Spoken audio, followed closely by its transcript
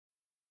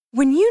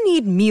When you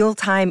need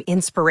mealtime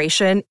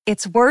inspiration,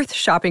 it's worth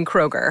shopping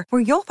Kroger,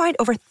 where you'll find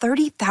over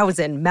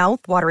 30,000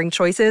 mouth-watering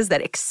choices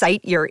that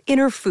excite your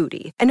inner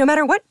foodie. And no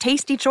matter what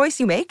tasty choice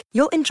you make,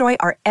 you'll enjoy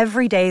our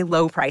everyday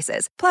low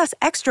prices, plus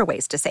extra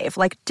ways to save,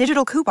 like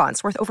digital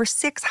coupons worth over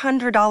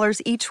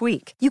 $600 each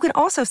week. You can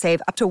also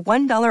save up to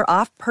 $1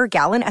 off per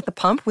gallon at the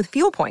pump with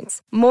fuel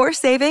points. More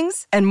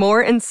savings and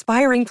more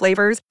inspiring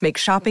flavors make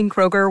shopping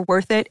Kroger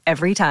worth it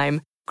every time.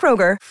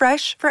 Kroger,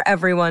 fresh for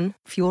everyone.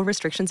 Fuel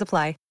restrictions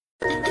apply.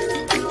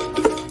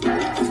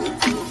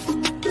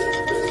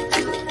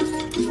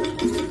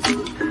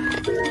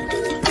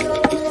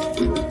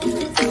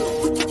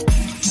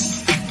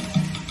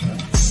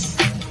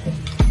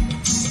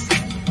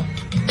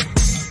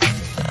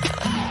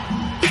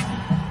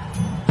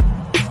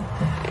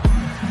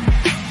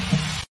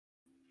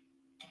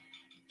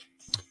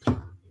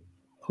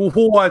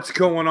 What's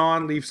going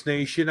on, Leafs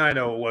Nation? I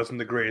know it wasn't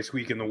the greatest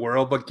week in the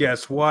world, but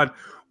guess what?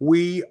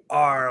 We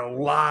are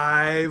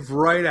live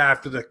right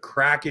after the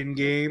Kraken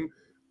game.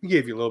 We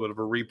gave you a little bit of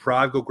a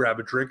reprieve. Go grab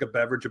a drink, a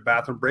beverage, a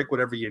bathroom break,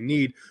 whatever you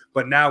need.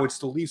 But now it's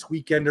the Leafs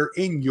Weekender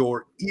in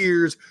your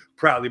ears.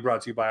 Proudly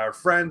brought to you by our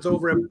friends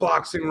over at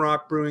Boxing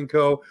Rock Brewing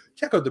Co.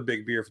 Check out the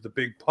Big Beer for the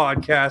Big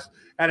Podcast.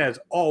 And as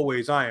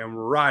always, I am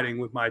riding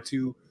with my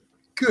two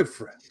good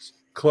friends,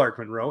 Clark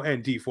Monroe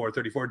and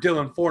D434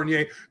 Dylan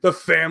Fournier. The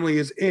family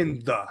is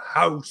in the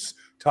house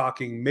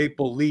talking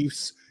Maple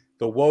Leafs,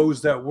 the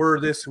woes that were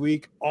this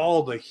week,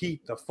 all the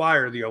heat, the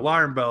fire, the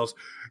alarm bells,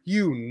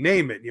 you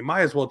name it. You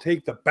might as well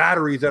take the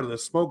batteries out of the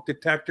smoke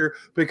detector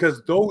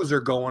because those are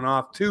going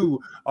off too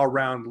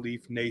around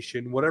Leaf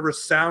Nation. Whatever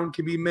sound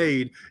can be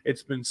made,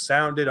 it's been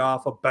sounded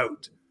off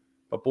about.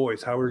 But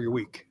boys, how are your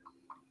week?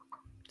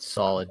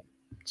 Solid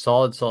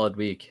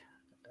week.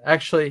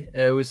 Actually,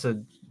 it was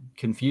a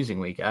confusing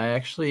week. I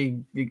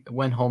actually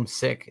went home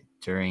sick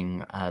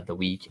during the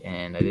week,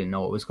 and I didn't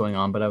know what was going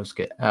on, but I was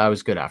good. I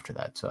was good after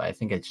that, so I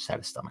think I just had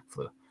a stomach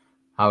flu.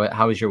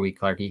 How was your week,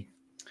 Clarky?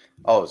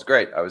 Oh, it was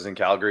great. I was in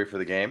Calgary for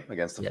the game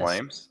against the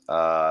Flames.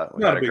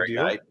 We had a great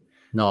night.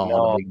 No,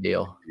 not a big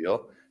deal.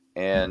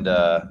 And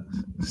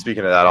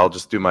speaking of that, I'll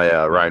just do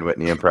my Ryan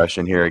Whitney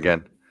impression here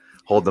again.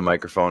 Hold the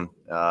microphone.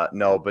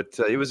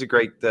 It was a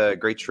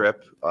great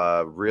trip.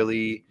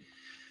 Really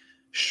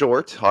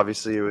short.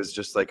 Obviously, it was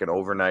just like an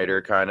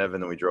overnighter kind of,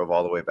 and then we drove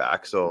all the way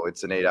back. So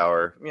it's an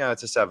 8-hour,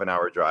 it's a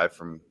 7-hour drive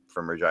from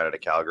Regina to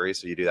Calgary.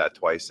 So you do that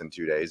twice in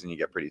 2 days, and you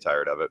get pretty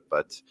tired of it.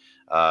 But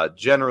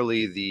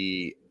generally,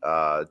 the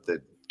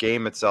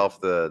game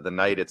itself, the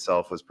night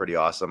itself was pretty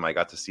awesome. I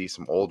got to see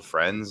some old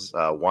friends.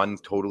 One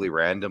totally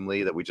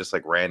randomly that we just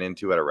like ran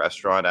into at a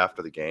restaurant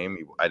after the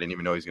game. I didn't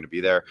even know he was going to be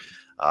there.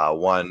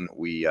 One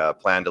we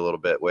planned a little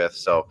bit with.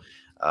 So.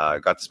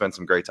 Got to spend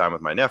some great time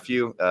with my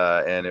nephew,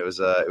 and it was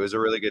a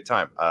really good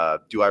time.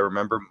 Do I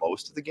remember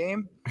most of the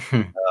game?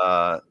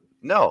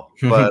 No,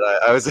 but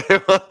I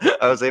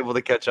was able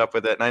to catch up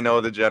with it, and I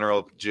know the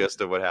general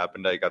gist of what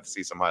happened. I got to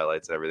see some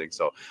highlights and everything,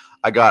 so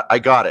I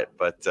got it.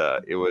 But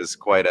it was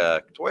quite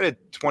a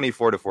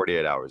 24 to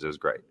 48 hours. It was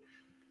great.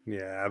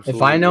 Yeah,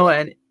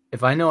 absolutely.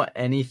 If I know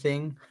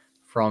anything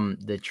from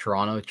the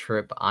Toronto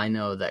trip, I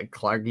know that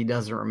Clarky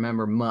doesn't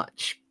remember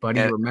much, but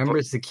he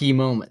remembers the key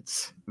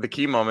moments.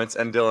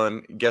 And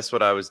Dylan, guess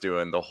what I was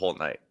doing the whole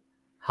night?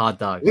 Hot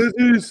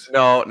dogs.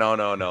 No.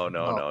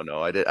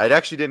 I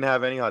actually didn't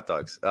have any hot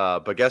dogs.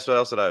 But guess what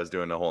else that I was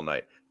doing the whole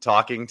night?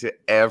 Talking to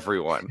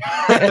everyone.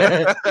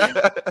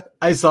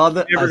 I saw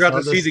that. He never got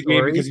to see the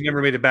game because he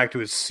never made it back to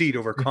his seat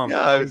over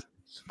comments.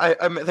 I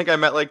think I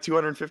met like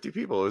 250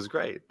 people. It was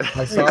great.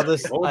 I saw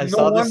this. I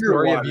saw the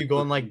story of you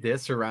going like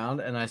this around,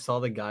 and I saw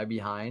the guy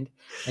behind,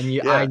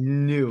 and I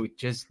knew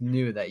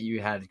that you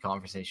had a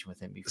conversation with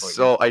him before.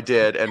 So I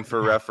did, and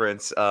for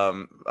reference,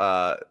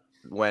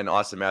 when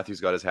Austin Matthews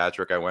got his hat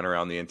trick, I went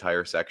around the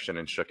entire section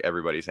and shook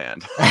everybody's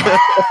hand.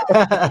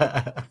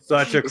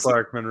 Such a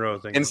Clark Monroe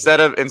thing.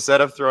 Instead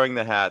of throwing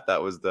the hat, that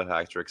was the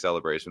hat trick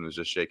celebration, was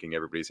just shaking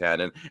everybody's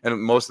hand.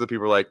 And most of the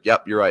people were like,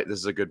 "Yep, you're right. This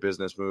is a good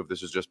business move.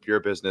 This is just pure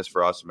business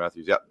for Austin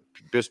Matthews. Yep,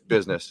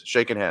 business,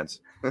 shaking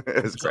hands."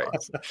 It was great.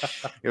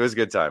 It was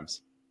good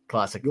times.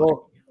 Classic.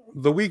 Well,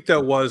 the week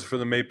that was for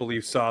the Maple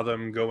Leafs saw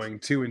them going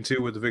 2-2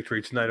 with the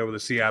victory tonight over the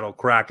Seattle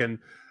Kraken.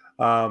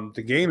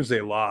 The games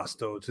they lost,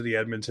 though, to the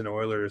Edmonton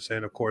Oilers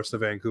and, of course, the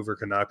Vancouver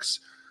Canucks.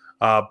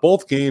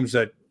 Both games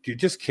that you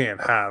just can't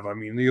have. I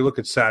mean, you look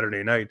at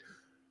Saturday night,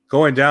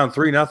 going down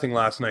 3-0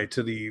 last night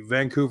to the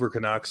Vancouver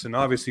Canucks and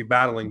obviously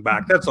battling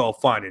back. That's all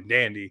fine and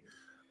dandy,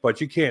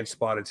 but you can't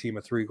spot a team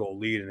a 3-goal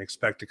lead and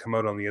expect to come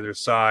out on the other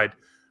side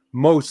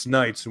most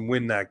nights and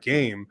win that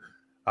game.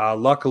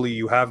 Luckily,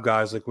 you have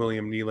guys like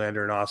William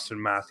Nylander and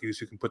Austin Matthews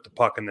who can put the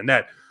puck in the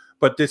net.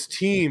 But this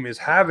team is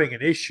having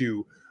an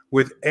issue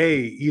with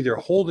either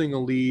holding a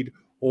lead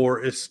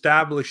or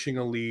establishing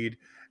a lead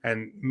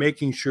and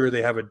making sure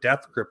they have a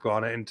death grip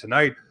on it. And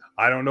tonight,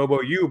 I don't know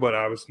about you, but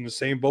I was in the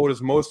same boat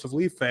as most of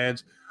Leaf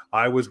fans.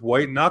 I was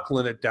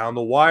white-knuckling it down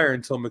the wire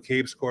until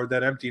McCabe scored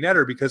that empty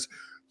netter because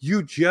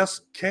you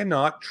just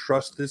cannot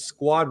trust this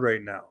squad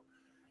right now.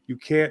 You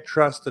can't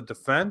trust the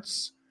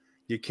defense.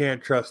 You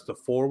can't trust the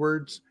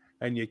forwards,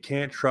 and you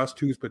can't trust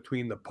who's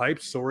between the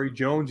pipes. Sorry,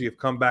 Jones, you've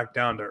come back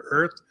down to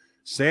earth.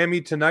 Sammy,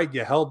 tonight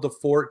you held the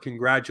fort.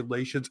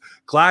 Congratulations.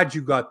 Glad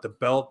you got the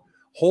belt.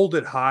 Hold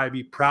it high,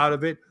 be proud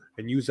of it,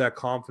 and use that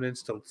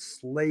confidence to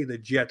slay the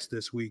Jets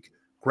this week.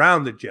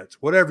 Ground the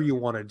Jets, whatever you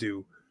want to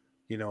do.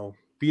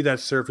 Be that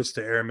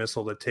surface-to-air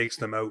missile that takes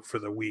them out for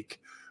the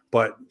week.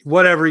 But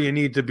whatever you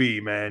need to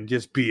be, man,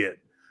 just be it.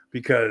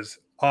 Because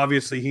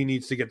obviously he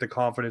needs to get the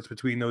confidence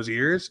between those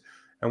ears,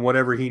 and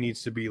whatever he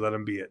needs to be, let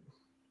him be it.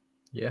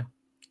 Yeah.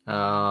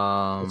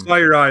 I saw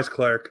your eyes,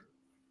 Clark.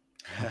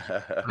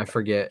 I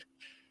forget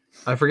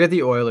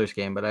the Oilers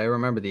game, but I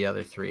remember the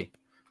other three.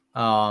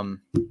 I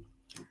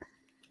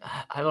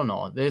don't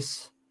know.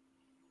 This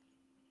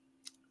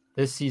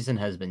season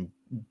has been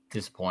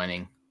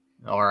disappointing,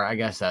 or I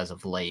guess as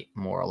of late,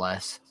 more or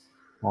less.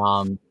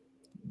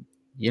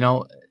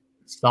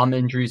 Some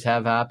injuries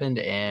have happened,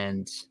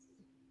 and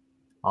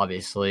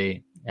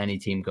obviously any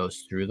team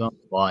goes through them.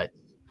 But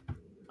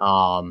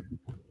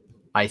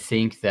I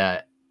think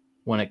that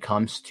when it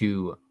comes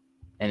to,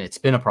 and it's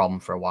been a problem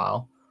for a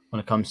while, when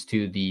it comes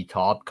to the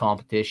top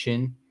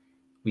competition,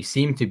 we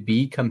seem to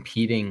be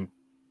competing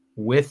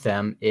with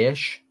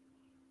them-ish,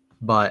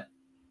 but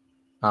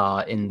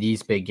in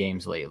these big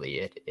games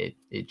lately,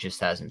 it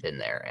just hasn't been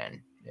there. And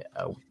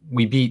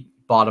we beat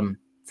bottom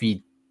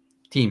feed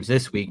teams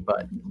this week,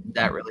 but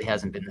that really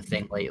hasn't been the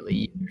thing lately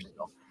either.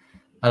 So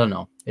I don't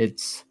know.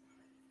 It's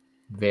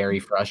very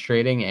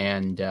frustrating,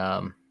 and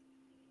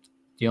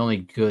the only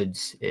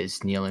goods is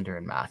Nylander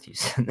and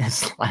Matthews in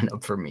this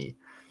lineup for me.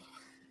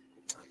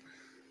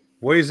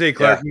 What do you say,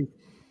 Clark?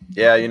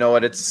 Yeah, you know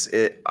what?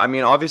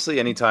 Obviously,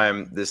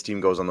 anytime this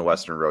team goes on the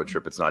Western road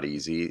trip, it's not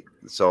easy.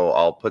 So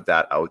I'll put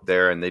that out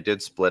there. And they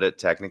did split it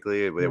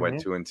technically. They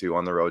went 2-2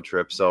 on the road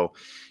trip. So,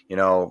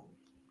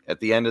 at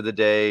the end of the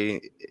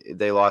day,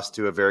 they lost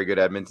to a very good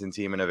Edmonton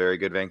team and a very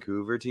good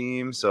Vancouver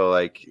team.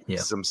 So,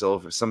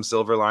 some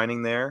silver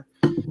lining there.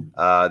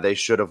 They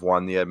should have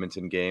won the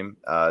Edmonton game.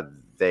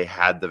 They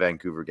had the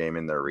Vancouver game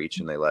in their reach,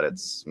 and they let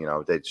it.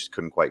 They just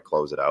couldn't quite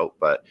close it out.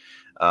 But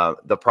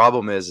the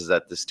problem is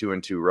that this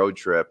 2-2 road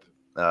trip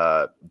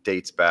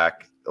dates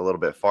back a little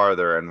bit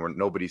farther, and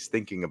nobody's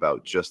thinking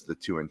about just the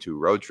 2-2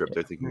 road trip.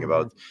 They're thinking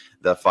about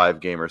the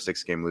 5-game or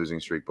 6-game losing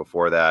streak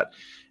before that.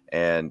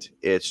 And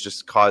it's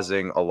just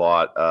causing a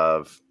lot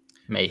of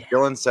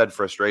Dylan said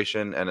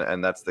frustration,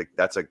 and that's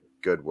a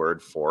good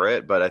word for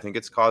it. But I think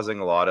it's causing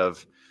a lot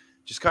of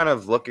just kind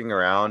of looking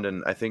around,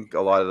 and I think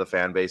a lot of the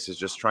fan base is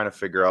just trying to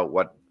figure out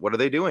what are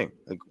they doing?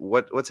 Like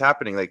what's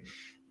happening? Like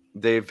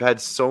they've had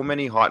so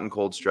many hot and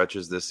cold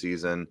stretches this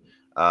season.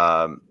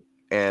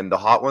 And the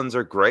hot ones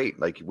are great.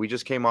 Like we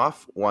just came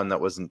off one that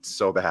wasn't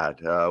so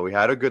bad. We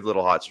had a good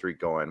little hot streak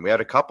going. We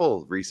had a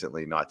couple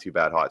recently, not too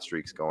bad hot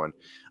streaks going,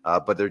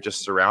 but they're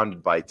just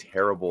surrounded by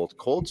terrible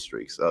cold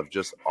streaks of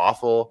just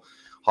awful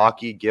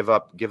hockey, give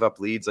up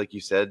leads, like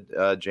you said,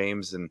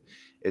 James. And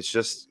it's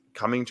just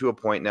coming to a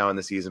point now in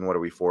the season. What are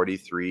we,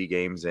 43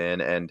 games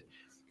in? And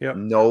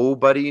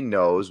nobody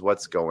knows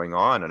what's going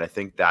on. And I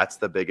think that's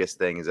the biggest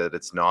thing, is that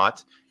it's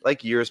not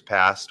like years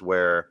past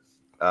where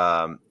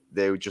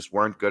they just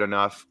weren't good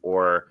enough,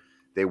 or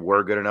they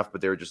were good enough,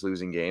 but they were just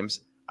losing games.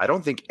 I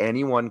don't think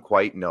anyone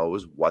quite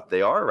knows what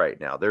they are right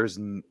now. There's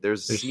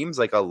seems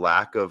like a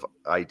lack of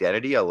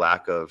identity, a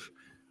lack of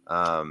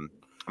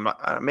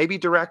maybe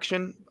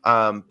direction,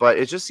 but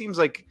it just seems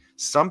like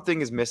something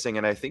is missing.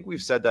 And I think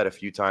we've said that a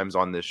few times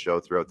on this show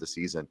throughout the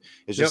season.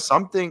 It's just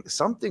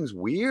something's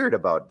weird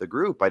about the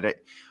group. I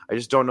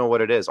just don't know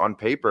what it is. On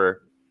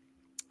paper,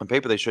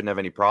 they shouldn't have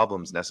any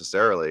problems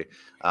necessarily,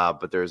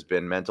 but there's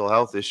been mental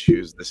health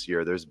issues this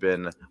year. There's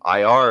been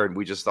IR, and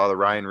we just saw the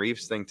Ryan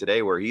Reeves thing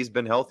today where he's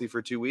been healthy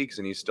for 2 weeks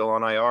and he's still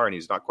on IR and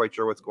he's not quite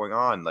sure what's going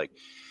on. Like,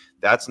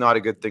 that's not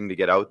a good thing to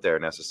get out there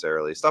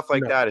necessarily. Stuff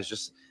like that is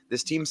just,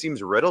 this team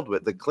seems riddled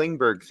with the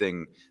Klingberg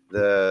thing.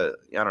 I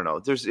don't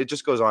know. It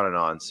just goes on and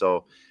on.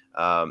 So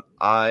I'm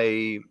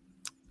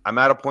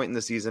at a point in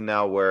the season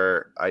now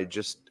where I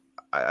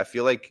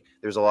feel like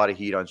there's a lot of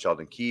heat on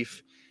Sheldon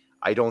Keefe.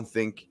 I don't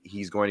think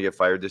he's going to get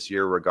fired this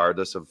year,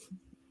 regardless of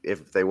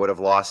if they would have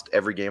lost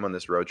every game on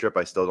this road trip.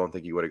 I still don't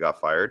think he would have got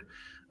fired.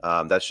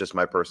 That's just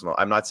my personal.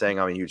 I'm not saying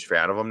I'm a huge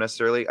fan of him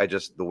necessarily.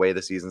 The way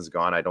the season's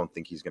gone, I don't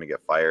think he's going to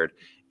get fired.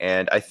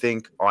 And I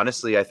think,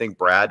 honestly,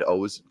 Brad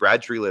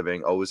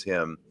Treliving owes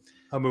him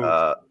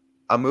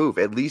a move,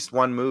 at least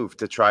one move,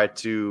 to try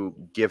to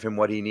give him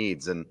what he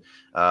needs. And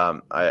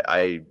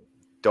I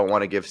don't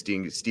want to give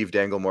Steve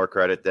Dangle more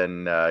credit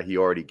than he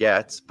already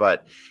gets,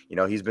 but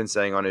he's been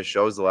saying on his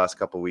shows the last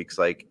couple of weeks,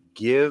 like,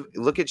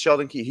 look at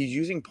Sheldon Keefe. He's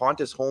using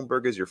Pontus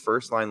Holmberg as your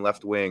first line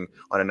left wing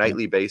on a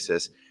nightly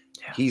basis.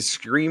 Yeah. He's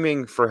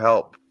screaming for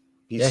help.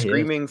 He's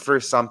screaming for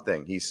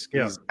something. He's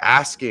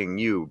asking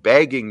you,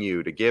 begging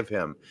you to give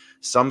him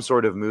some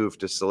sort of move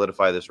to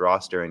solidify this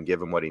roster and give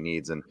him what he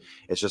needs. And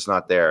it's just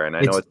not there. And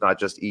I know it's not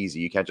just easy.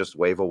 You can't just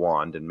wave a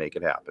wand and make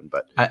it happen,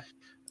 but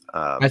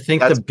I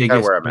think that's the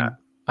biggest where I'm at.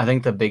 I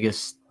think the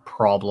biggest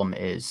problem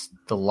is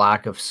the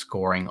lack of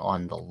scoring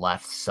on the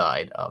left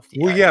side of the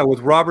Well, ice. yeah, with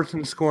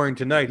Robertson scoring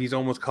tonight, he's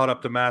almost caught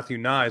up to Matthew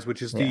Nyes,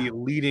 which is the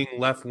leading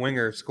left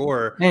winger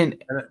scorer.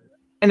 And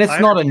it's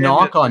not a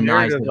knock on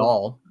Nyes at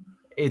all.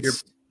 You're-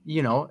 It's,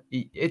 you know,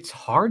 it's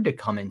hard to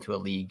come into a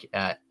league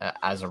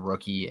as a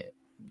rookie.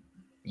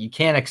 You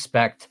can't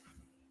expect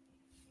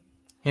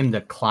him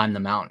to climb the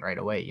mountain right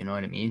away. You know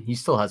what I mean? He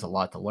still has a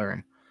lot to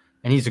learn,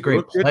 and he's a great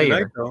looked good player.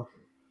 tonight, though.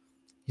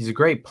 He's a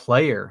great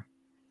player,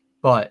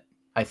 but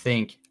I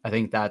think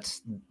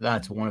that's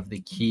one of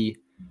the key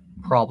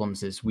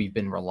problems is we've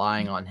been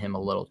relying on him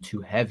a little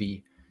too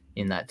heavy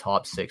in that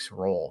top six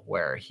role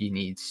where he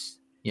needs,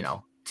 you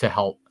know, to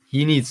help.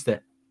 He needs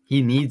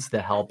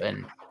the help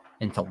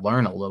and to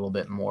learn a little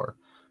bit more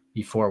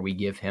before we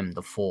give him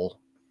the full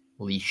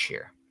leash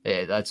here.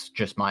 That's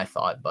just my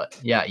thought, but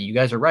yeah, you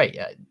guys are right.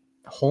 Yeah,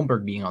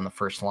 Holmberg being on the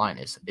first line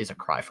is a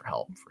cry for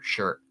help for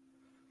sure.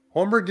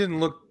 Holmberg didn't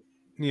look,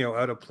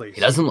 out of place.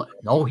 He doesn't.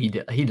 No, he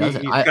doesn't. He's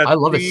I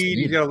love his speed. speed.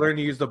 He's got to learn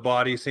to use the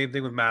body. Same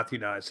thing with Matthew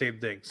Nyes. Same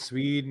thing.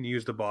 Speed and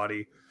use the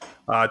body.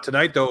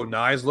 Tonight, though,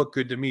 Nyes looked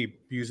good to me.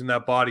 Using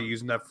that body,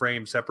 using that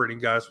frame, separating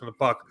guys from the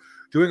puck.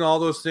 Doing all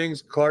those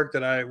things, Clark,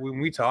 that when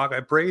we talk, I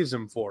praise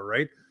him for,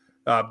 right?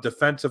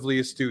 Defensively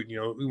astute.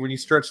 When you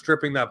start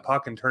stripping that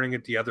puck and turning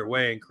it the other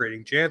way and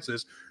creating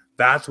chances,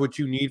 that's what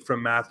you need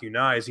from Matthew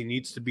Nyes. He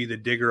needs to be the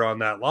digger on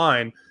that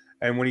line.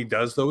 And when he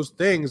does those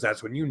things,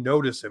 that's when you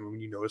notice him.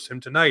 When you notice him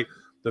tonight,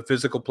 the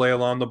physical play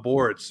along the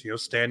boards,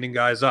 standing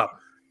guys up.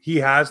 He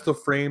has the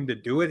frame to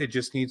do it. It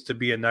just needs to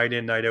be a night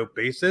in, night out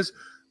basis.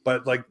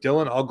 But like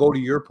Dylan, I'll go to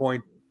your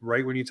point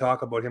right when you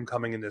talk about him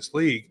coming in this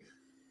league.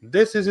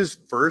 This is his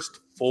first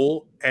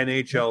full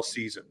NHL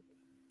season.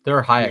 There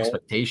are high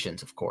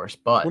expectations, of course,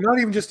 but not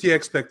even just the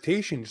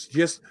expectations,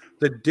 just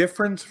the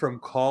difference from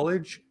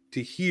college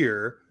to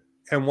here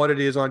and what it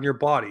is on your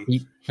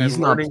body. He's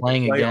not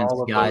playing against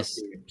guys.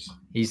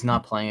 He's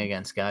not playing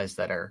against guys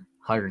that are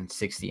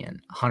 160 and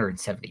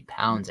 170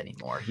 pounds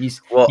anymore. He's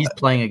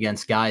playing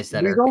against guys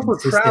that are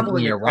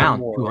consistently around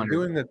 200,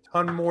 doing a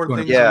ton more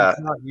things he's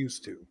not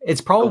used to.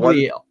 It's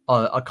probably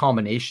a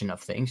combination of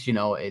things.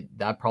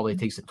 That probably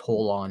takes a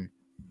toll on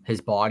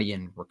his body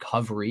and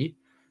recovery,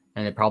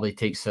 and it probably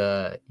takes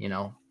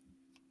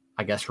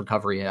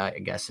recovery. I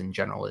guess in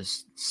general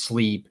is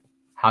sleep,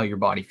 how your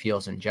body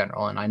feels in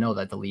general. And I know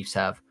that the Leafs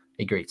have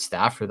a great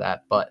staff for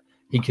that, but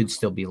he could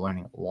still be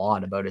learning a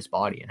lot about his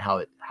body and how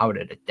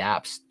it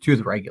adapts to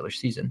the regular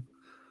season.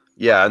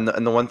 Yeah, and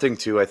the one thing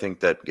too, I think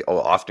that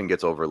often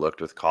gets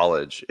overlooked with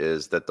college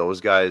is that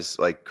those guys,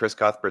 like Chris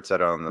Cuthbert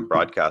said on the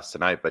broadcast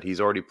tonight, but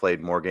he's already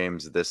played more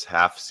games this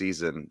half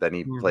season than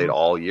he played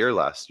all year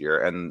last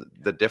year. And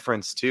the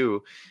difference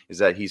too is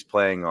that he's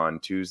playing on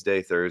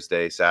Tuesday,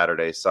 Thursday,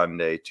 Saturday,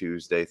 Sunday,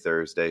 Tuesday,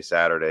 Thursday,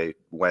 Saturday,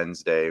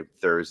 Wednesday,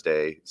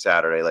 Thursday,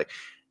 Saturday.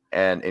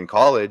 And in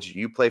college,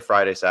 you play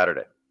Friday,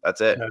 Saturday. That's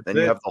it. Then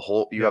you have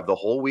the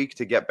whole week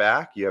to get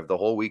back. You have the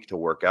whole week to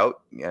work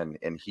out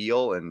and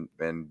heal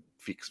and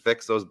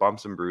fix those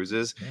bumps and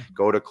bruises,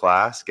 go to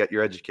class, get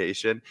your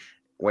education.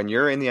 When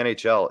you're in the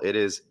NHL, it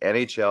is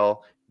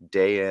NHL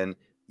day in,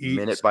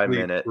 minute by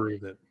minute.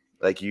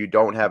 Like you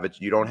don't have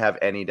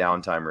any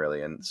downtime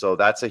really. And so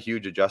that's a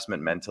huge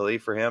adjustment mentally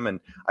for him.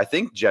 And I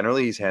think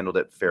generally he's handled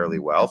it fairly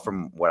well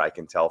from what I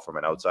can tell from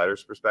an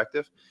outsider's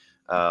perspective.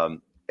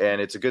 And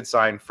it's a good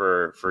sign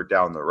for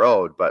down the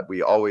road, but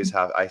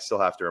I still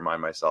have to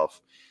remind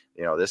myself,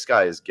 this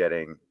guy is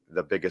getting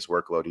the biggest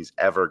workload he's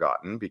ever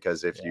gotten,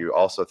 because if you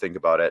also think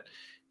about it,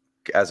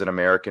 as an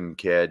American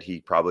kid,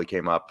 he probably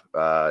came up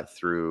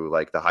through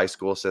like the high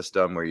school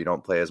system where you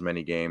don't play as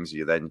many games.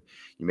 He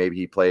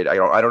played. I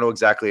don't know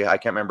exactly. I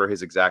can't remember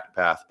his exact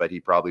path, but he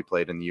probably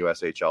played in the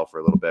USHL for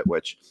a little bit,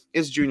 which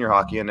is junior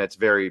hockey, and it's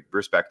very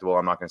respectable.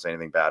 I'm not going to say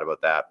anything bad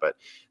about that. But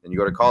then you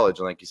go to college,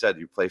 and like you said,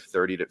 you play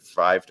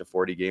 35 to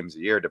 40 games a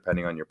year,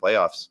 depending on your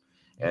playoffs.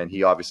 And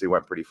he obviously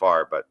went pretty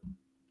far, but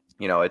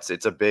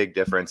it's a big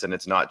difference, and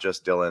it's not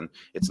just Dylan.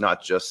 It's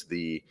not just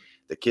the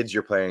kids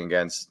you're playing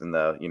against and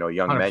the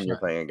young 100%. Men you're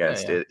playing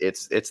against.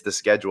 It's the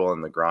schedule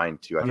and the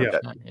grind too. I think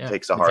that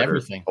takes a harder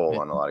toll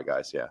on a lot of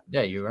guys.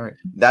 Yeah, you're right.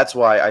 That's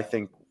why I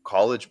think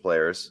college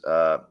players,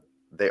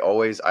 they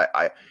always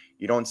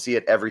you don't see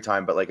it every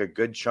time, but like a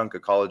good chunk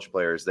of college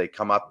players, they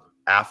come up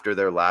after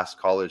their last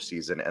college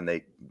season and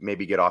they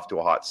maybe get off to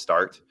a hot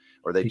start,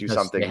 or they do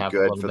something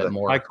good for them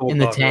in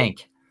the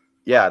tank.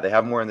 Yeah, they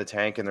have more in the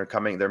tank, and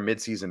they're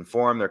mid-season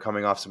form. They're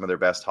coming off some of their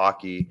best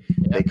hockey.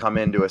 Yeah. They come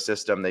into a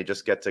system, they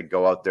just get to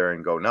go out there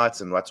and go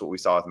nuts. And that's what we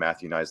saw with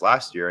Matthew Nyes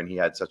last year. And he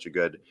had such a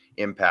good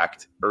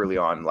impact early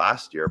on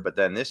last year. But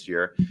then this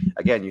year,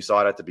 again, you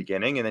saw it at the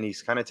beginning, and then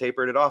he's kind of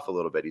tapered it off a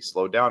little bit. He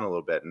slowed down a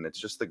little bit, and it's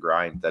just the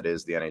grind that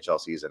is the NHL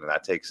season. And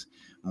that takes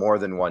more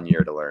than 1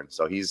 year to learn.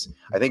 So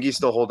I think he's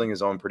still holding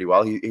his own pretty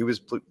well. He was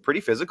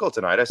pretty physical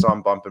tonight. I saw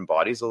him bumping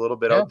bodies a little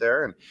bit out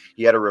there, and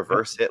he had a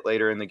reverse hit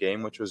later in the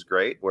game, which was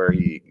great, where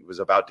he was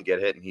about to get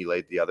hit and he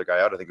laid the other guy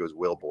out. I think it was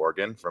Will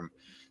Borgen from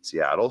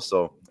Seattle.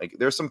 So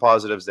there's some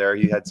positives there.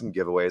 He had some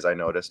giveaways. I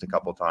noticed a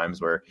couple times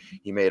where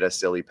he made a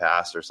silly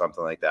pass or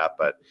something like that,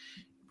 but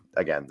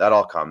again, that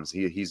all comes.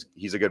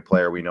 He's a good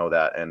player. We know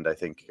that. And I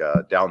think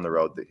down the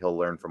road that he'll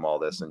learn from all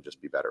this and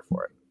just be better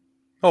for it.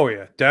 Oh,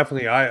 yeah,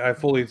 definitely. I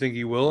fully think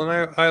he will.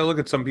 And I look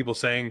at some people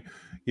saying,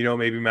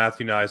 maybe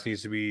Matthew Knies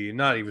needs to be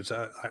not even –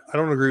 I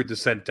don't agree with the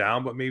sent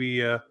down, but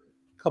maybe a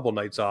couple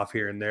nights off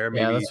here and there.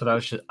 Maybe yeah, that's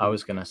what I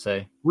was going to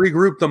say.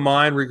 Regroup the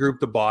mind, regroup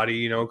the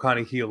body, kind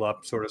of heal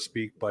up, so to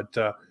speak. But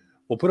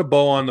we'll put a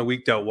bow on the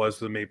week that was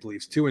for the Maple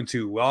Leafs,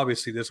 2-2. Well,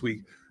 obviously, this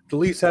week, the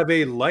Leafs have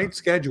a light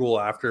schedule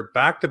after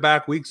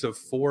back-to-back weeks of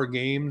 4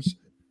 games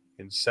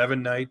in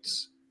 7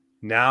 nights.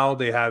 Now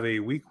they have a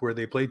week where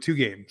they play 2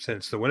 games. And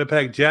it's the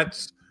Winnipeg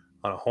Jets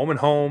on a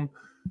home-and-home.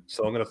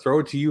 So I'm going to throw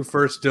it to you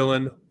first,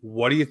 Dylan.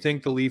 What do you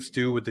think the Leafs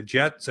do with the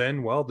Jets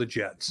and, well, the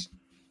Jets?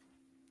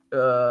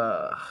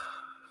 I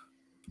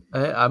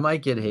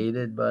might get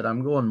hated, but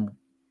I'm going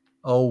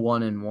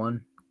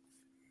 0-1-1.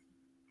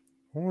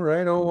 All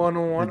right,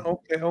 0-1-1.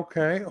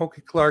 Okay.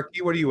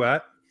 Clarky, what are you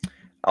at?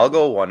 I'll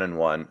go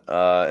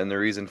 1-1. And the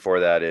reason for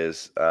that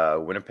is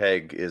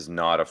Winnipeg is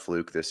not a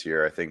fluke this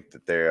year. I think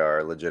that they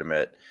are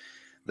legitimate.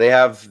 They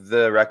have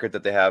the record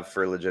that they have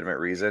for legitimate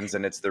reasons,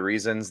 and it's the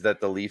reasons that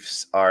the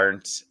Leafs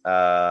aren't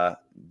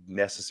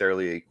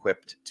necessarily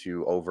equipped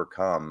to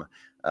overcome.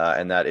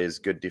 And that is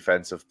good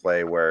defensive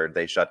play where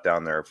they shut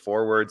down their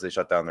forwards, they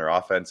shut down their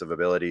offensive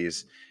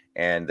abilities,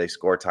 and they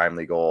score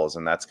timely goals.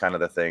 And that's kind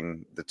of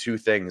the 2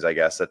 things, I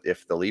guess, that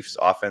if the Leafs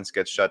offense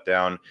gets shut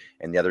down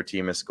and the other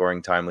team is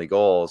scoring timely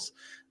goals,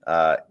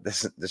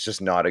 this is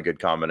just not a good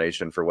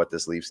combination for what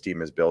this Leafs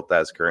team is built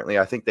as currently.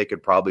 I think they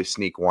could probably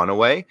sneak one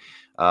away,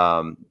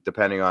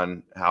 depending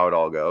on how it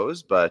all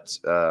goes. But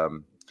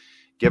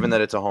given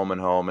that it's a home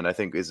and home, and I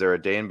think, is there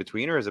a day in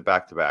between or is it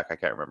back to back? I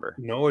can't remember.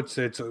 No, it's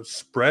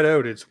spread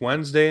out. It's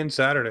Wednesday and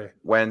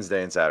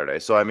Saturday.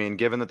 So, I mean,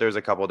 given that there's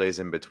a couple days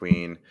in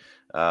between,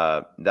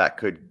 that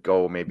could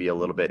go maybe a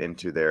little bit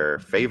into their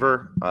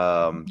favor,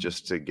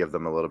 just to give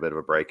them a little bit of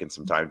a break and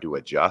some time to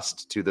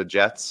adjust to the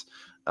Jets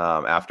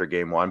after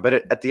game 1. But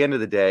at the end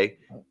of the day,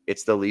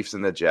 it's the Leafs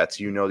and the Jets.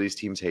 These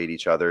teams hate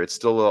each other. It's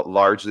still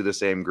largely the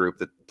same group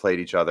that played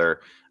each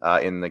other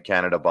in the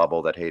Canada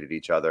bubble that hated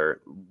each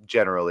other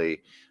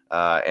generally.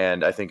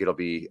 And I think it'll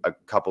be a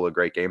couple of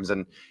great games.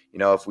 And,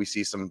 if we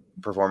see some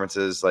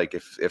performances, like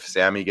if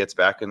Sammy gets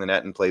back in the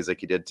net and plays like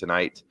he did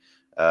tonight,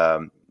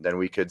 then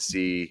we could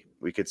see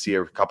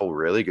a couple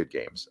really good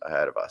games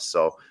ahead of us.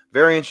 So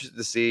very interested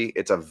to see.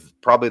 It's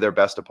probably their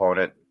best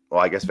opponent. Well,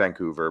 I guess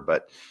Vancouver,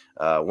 but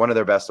one of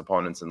their best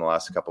opponents in the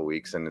last couple of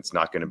weeks, and it's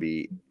not going to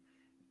be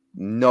 –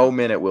 no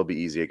minute will be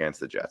easy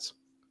against the Jets.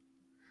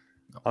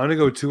 I'm going to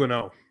go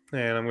 2-0,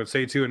 and I'm going to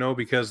say 2-0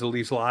 because the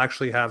Leafs will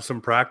actually have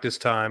some practice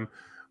time,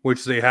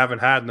 which they haven't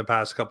had in the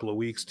past couple of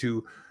weeks,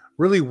 to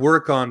really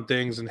work on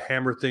things and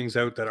hammer things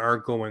out that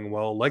aren't going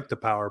well, like the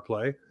power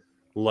play,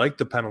 like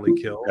the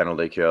penalty kill.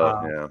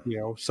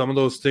 Yeah. Some of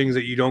those things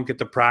that you don't get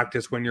to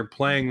practice when you're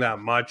playing that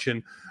much,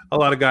 and a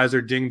lot of guys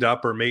are dinged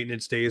up or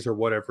maintenance days or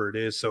whatever it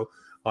is. So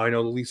I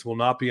know the Leafs will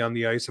not be on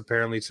the ice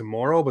apparently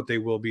tomorrow, but they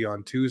will be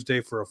on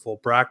Tuesday for a full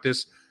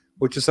practice,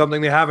 which is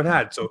something they haven't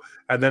had. So,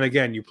 and then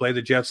again, you play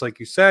the Jets like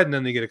you said, and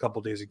then they get a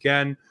couple days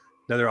again,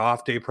 another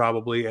off day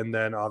probably, and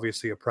then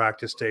obviously a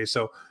practice day.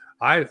 So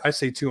I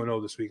say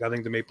 2-0 this week. I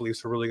think the Maple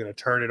Leafs are really going to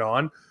turn it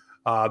on.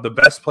 The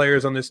best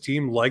players on this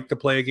team like to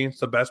play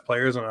against the best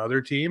players on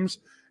other teams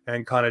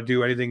and kind of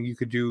do anything you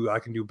could do, I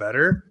can do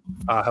better.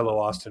 Hello,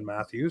 Austin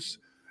Matthews.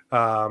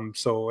 And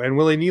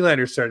Willie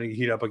Nylander's starting to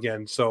heat up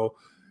again. So,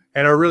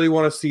 and I really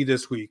want to see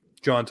this week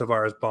John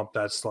Tavares bump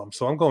that slump.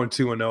 So I'm going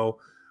 2-0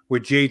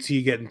 with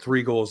JT getting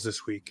 3 goals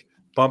this week,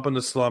 bumping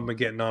the slump and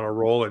getting on a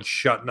roll and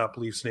shutting up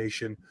Leafs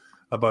Nation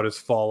about his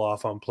fall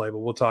off on play. But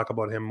we'll talk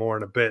about him more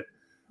in a bit.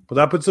 But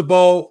that puts a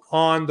bow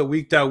on the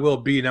week that will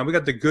be. Now we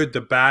got the good,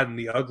 the bad, and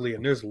the ugly,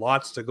 and there's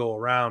lots to go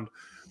around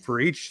for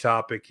each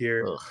topic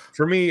here. Ugh.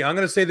 For me, I'm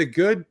going to say the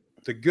good.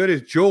 The good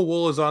is Joe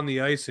Wool is on the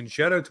ice, and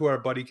shout out to our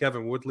buddy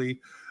Kevin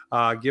Woodley,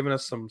 giving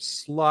us some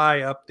sly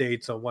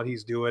updates on what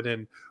he's doing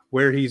and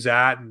where he's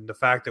at, and the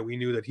fact that we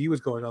knew that he was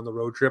going on the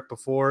road trip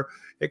before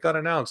it got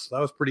announced. So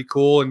that was pretty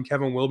cool, and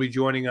Kevin will be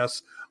joining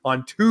us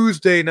on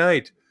Tuesday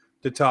night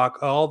to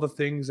talk all the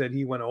things that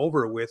he went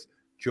over with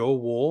Joe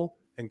Wool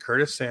and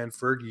Curtis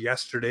Sanford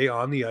yesterday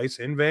on the ice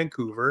in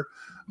Vancouver,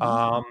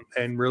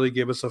 and really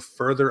give us a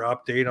further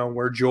update on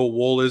where Joe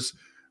Wool is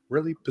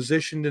really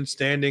positioned and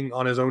standing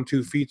on his own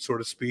 2 feet, so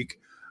to speak,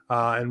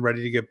 and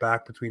ready to get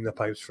back between the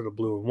pipes for the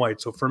blue and white.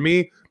 So for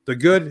me, the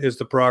good is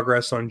the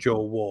progress on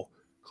Joe Wool.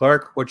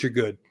 Clark, what's your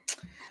good?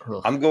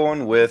 I'm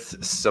going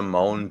with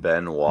Simone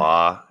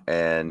Benoit,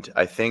 and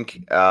I think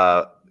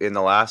in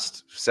the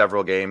last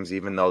several games,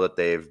 even though that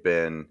they've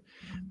been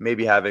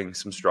maybe having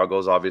some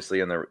struggles, obviously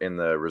in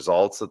the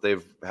results that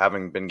they've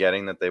haven't been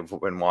getting that they've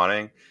been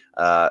wanting,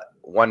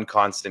 one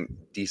constant,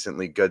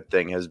 decently good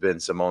thing has been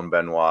Simone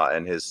Benoit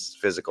and his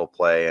physical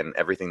play and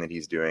everything that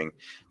he's doing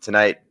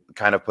tonight.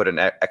 Kind of put an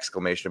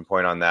exclamation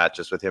point on that,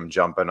 just with him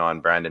jumping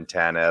on Brandon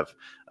Tanev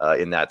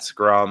in that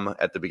scrum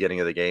at the beginning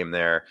of the game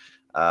there.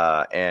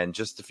 And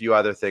just a few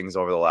other things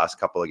over the last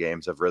couple of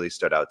games have really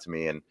stood out to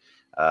me. And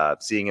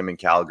Seeing him in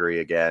Calgary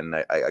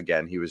again,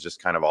 again, he was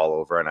just kind of all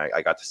over, and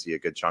I got to see a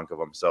good chunk of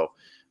him. So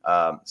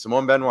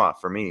Simon Benoit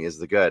for me is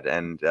the good,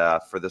 and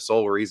for the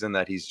sole reason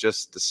that he's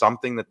just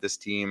something that this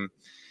team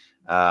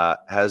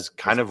has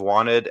kind of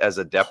wanted as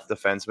a depth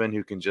defenseman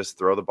who can just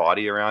throw the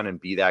body around and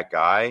be that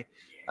guy.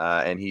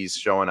 And he's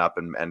showing up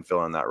and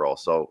filling that role.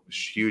 So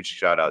huge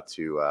shout out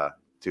to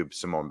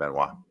Simon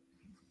Benoit.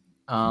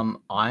 I'm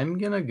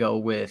going to go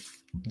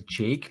with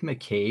Jake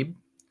McCabe.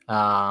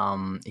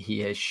 He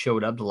has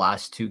showed up the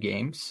last 2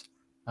 games.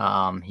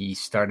 He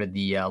started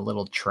the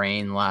little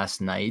train last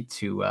night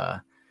to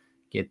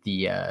get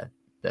the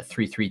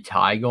 3-3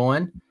 tie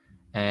going.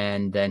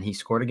 And then he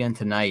scored again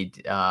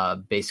tonight,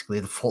 basically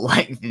the full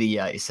length of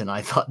the ice. And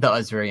I thought that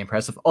was very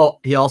impressive. Oh,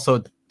 he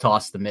also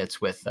tossed the mitts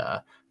with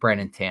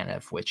Brandon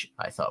Tanev, which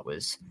I thought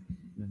was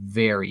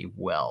very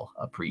well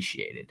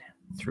appreciated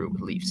through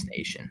Leafs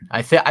Nation.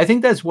 I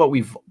think that's what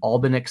we've all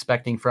been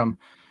expecting from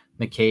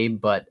McCabe,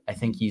 but I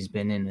think he's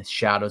been in the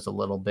shadows a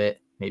little bit.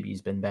 Maybe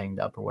he's been banged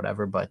up or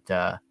whatever, but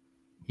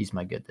he's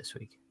my good this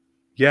week.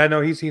 Yeah,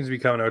 no, he seems to be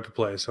coming out to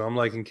play, so I'm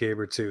liking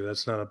Caber too.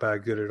 That's not a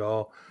bad good at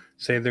all.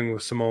 Same thing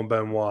with Simon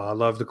Benoit. I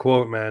love the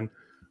quote, man.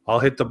 I'll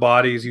hit the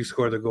bodies, you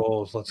score the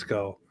goals. Let's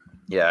go.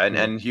 Yeah,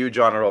 and huge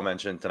honorable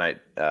mention tonight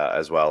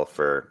as well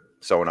for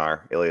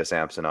Sonar, Ilya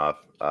Samsonov.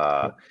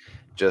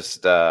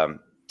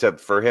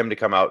 For him to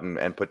come out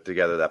and put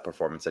together that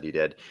performance that he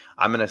did.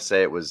 I'm going to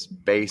say it was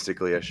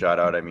basically a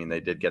shutout. I mean, they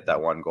did get that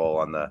 1 goal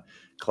on the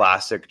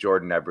classic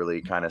Jordan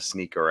Eberle kind of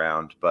sneak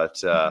around,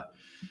 but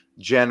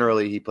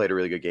generally he played a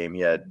really good game.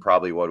 He had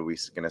probably, what are we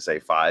going to say,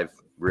 5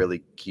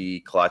 really key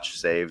clutch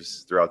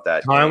saves throughout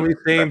that timely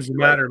saves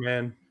matter,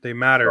 man. They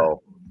matter.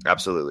 So,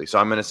 absolutely. So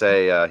I'm going to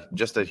say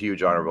just a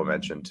huge honorable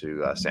mention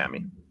to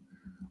Sammy.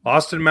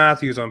 Austin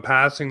Matthews on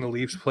passing the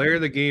Leafs player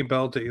of the game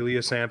belt to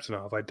Ilya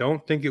Samsonov. I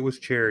don't think it was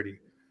charity,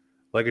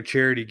 like a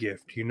charity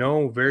gift.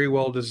 Very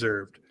well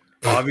deserved.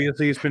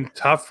 Obviously, it's been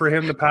tough for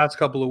him the past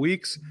couple of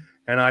weeks,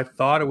 and I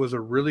thought it was a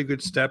really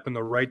good step in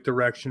the right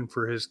direction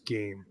for his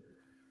game.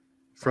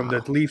 From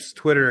the Leafs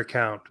Twitter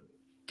account,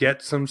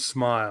 get some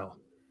smile.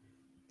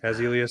 As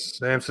Ilya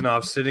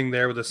Samsonov sitting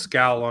there with a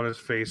scowl on his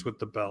face with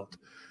the belt.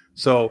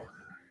 So,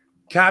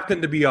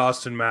 captain to be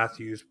Austin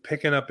Matthews,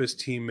 picking up his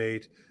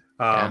teammate.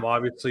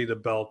 Obviously, the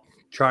belt,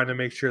 trying to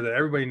make sure that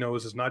everybody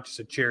knows it's not just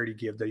a charity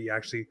gift, that he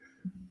actually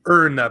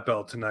earned that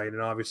belt tonight.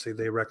 And obviously,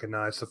 they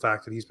recognize the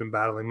fact that he's been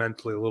battling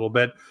mentally a little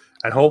bit.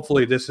 And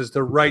hopefully, this is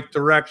the right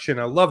direction.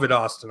 I love it,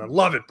 Austin. I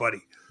love it,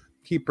 buddy.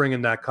 Keep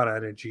bringing that kind of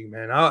energy,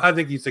 man. I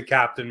think he's the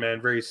captain,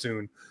 man, very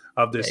soon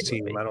of this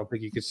team. I don't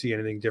think you could see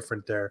anything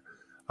different there.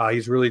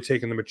 He's really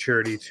taken the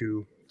maturity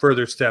to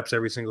further steps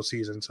every single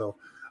season. So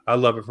I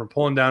love it. From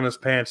pulling down his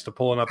pants to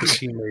pulling up his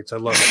teammates. I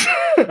love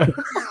it.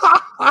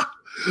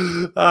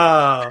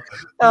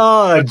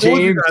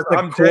 James,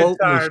 I'm dead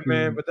tired,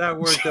 man, but that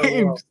worked out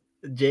well.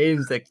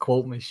 James, that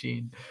quote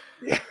machine.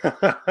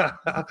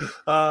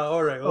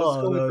 All right,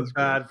 let's go with the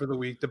bad for the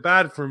week. The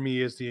bad for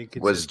me is the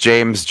inconsistency. Was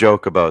James'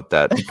 joke about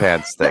that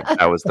pants thing?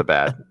 That was the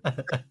bad.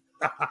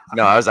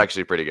 No, that was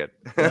actually pretty good.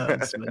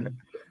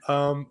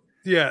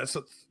 Yeah,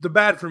 so the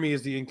bad for me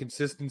is the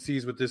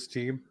inconsistencies with this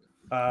team.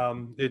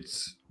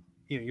 It's,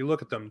 you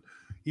look at them,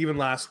 even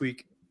last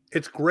week,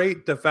 it's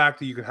great the fact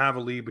that you can have a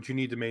lead, but you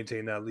need to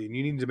maintain that lead.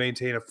 You need to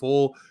maintain a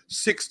full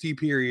 60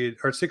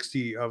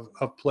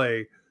 of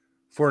play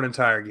for an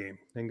entire game.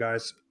 And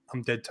guys,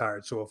 I'm dead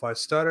tired. So if I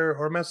stutter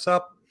or mess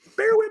up,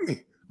 bear with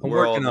me.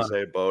 We're all in the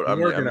same boat.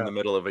 I'm in the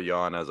middle of a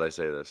yawn as I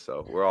say this,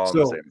 so we're all in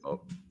the same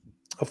boat.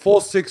 A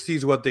full 60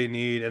 is what they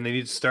need, and they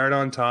need to start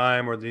on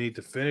time or they need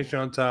to finish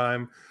on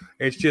time.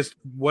 It's just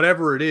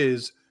whatever it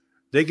is,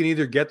 they can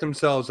either get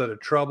themselves out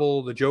of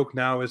trouble. The joke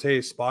now is, hey,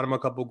 spot them a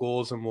couple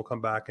goals and we'll come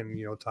back and,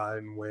 tie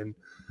and win.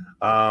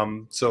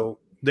 So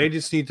they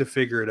just need to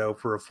figure it out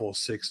for a full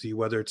 60,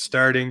 whether it's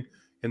starting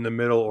in the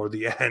middle or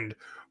the end,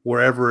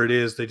 wherever it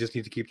is. They just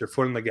need to keep their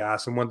foot on the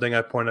gas. And one thing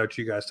I point out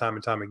to you guys time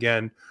and time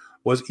again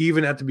was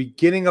even at the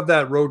beginning of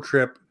that road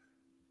trip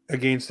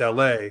against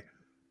LA,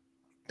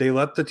 they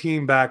let the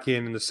team back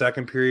in the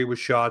second period with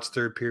shots,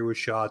 third period with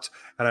shots.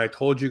 And I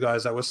told you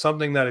guys that was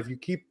something that if you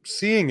keep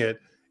seeing it,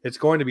 it's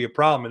going to be a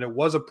problem. And it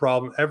was a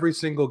problem every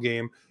single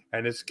game,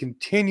 and it's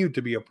continued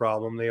to be a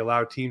problem. They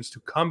allow teams to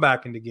come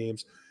back into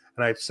games.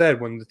 And I said,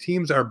 when the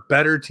teams are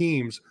better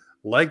teams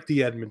like the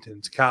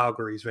Edmontons,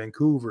 Calgarys,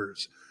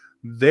 Vancouvers,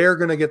 they're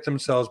going to get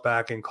themselves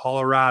back in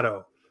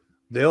Colorado.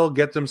 They'll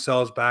get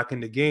themselves back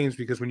into games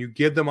because when you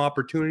give them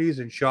opportunities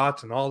and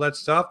shots and all that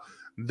stuff,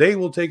 they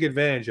will take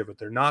advantage of it.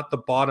 They're not the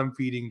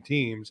bottom-feeding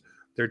teams.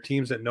 They're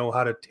teams that know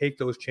how to take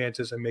those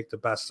chances and make the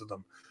best of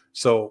them.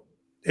 So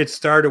it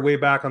started way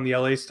back on the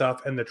LA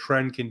stuff, and the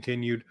trend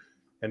continued,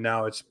 and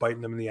now it's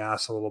biting them in the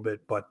ass a little bit.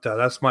 But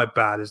that's my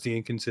bad, is the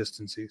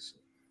inconsistencies.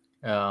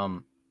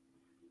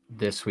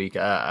 This week,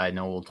 I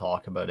know we'll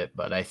talk about it,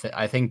 but I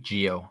think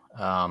Gio,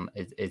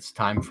 it's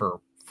time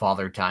for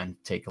Father Time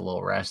to take a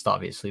little rest.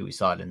 Obviously, we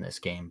saw it in this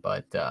game,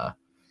 but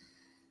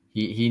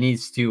he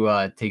needs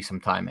to take some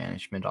time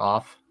management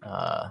off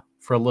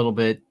for a little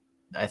bit.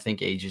 I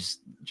think age is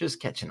just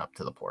catching up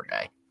to the poor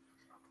guy.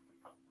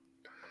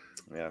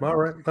 Yeah. All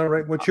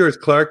right. What's yours,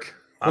 Clark?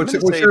 What's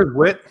yours,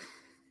 Whit?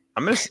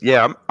 I'm gonna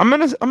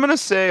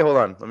say. Hold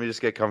on. Let me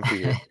just get comfy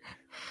here.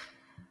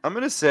 I'm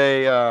gonna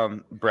say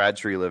Brad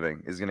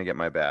Treliving is gonna get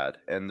my bad,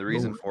 and the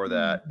reason for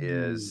that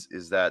is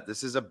that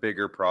this is a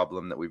bigger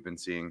problem that we've been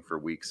seeing for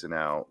weeks and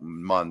now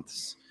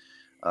months,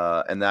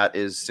 and that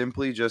is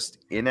simply just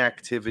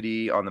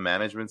inactivity on the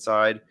management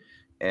side.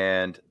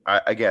 And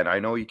I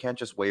know you can't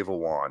just wave a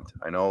wand.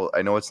 I know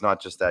it's not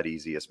just that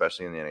easy,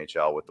 especially in the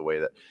NHL with the way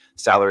that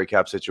salary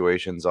cap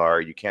situations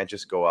are. You can't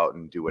just go out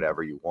and do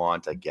whatever you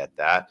want. I get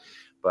that.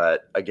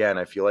 But again,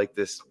 I feel like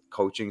this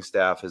coaching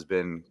staff has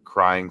been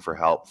crying for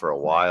help for a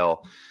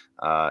while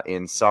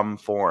in some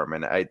form.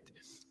 And I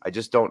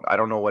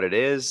don't know what it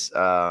is,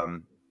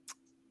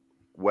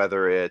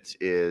 whether it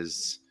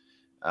is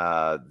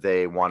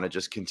they want to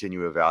just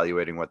continue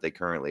evaluating what they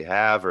currently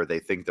have, or they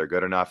think they're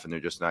good enough and they're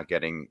just not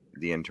getting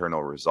the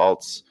internal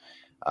results.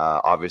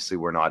 Obviously,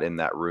 we're not in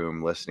that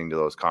room listening to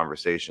those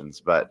conversations,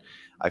 but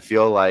I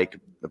feel like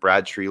the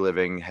Brad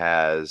Treliving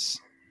has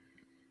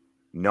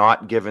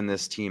not given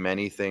this team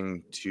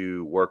anything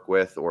to work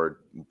with or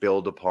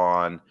build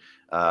upon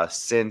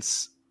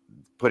since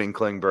putting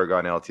Klingberg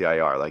on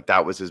LTIR. Like,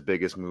 that was his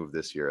biggest move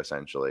this year,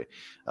 essentially.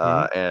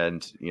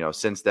 And,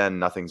 since then,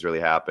 nothing's really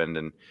happened.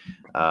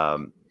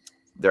 And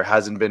there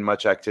hasn't been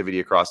much activity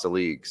across the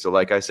league. So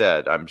like I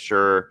said, I'm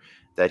sure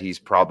that he's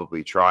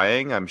probably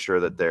trying. I'm sure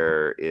that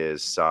there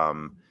is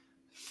some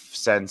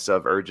sense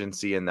of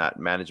urgency in that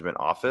management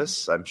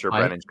office. I'm sure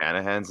Brennan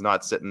Shanahan's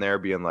not sitting there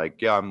being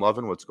like, yeah, I'm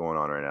loving what's going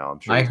on right now. I'm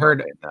sure I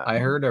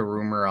heard a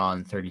rumor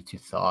on 32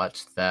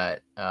 Thoughts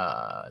that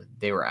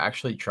they were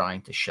actually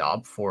trying to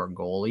shop for a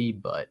goalie,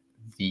 but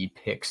the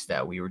picks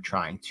that we were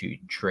trying to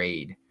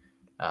trade,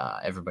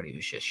 everybody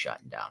was just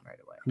shutting down right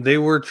away. They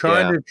were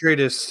trying to trade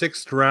a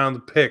 6th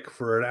round pick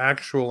for an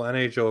actual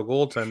NHL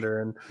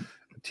goaltender, and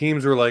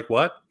teams were like,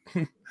 what?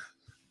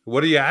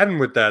 What are you adding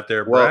with that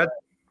there, Brad?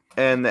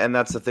 And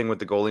that's the thing with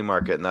the goalie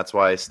market, and that's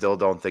why I still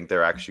don't think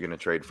they're actually going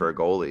to trade for a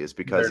goalie, is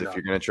because if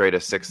you're going to trade a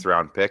 6th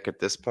round pick at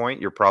this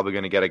point, you're probably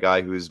going to get a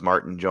guy who's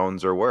Martin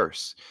Jones or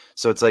worse.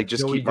 So it's like,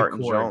 just keep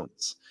Martin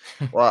Jones.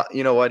 Well,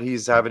 you know what?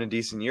 He's having a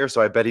decent year,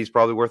 so I bet he's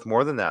probably worth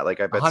more than that. Like,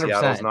 I bet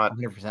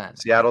 100%.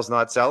 Seattle's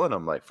not selling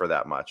him like for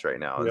that much right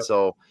now. Yep. And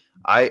so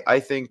I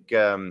think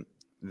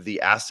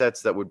the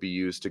assets that would be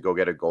used to go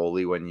get a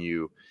goalie when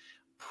you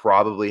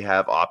probably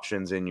have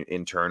options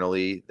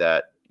internally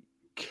that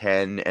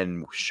can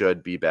and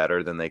should be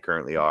better than they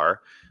currently are.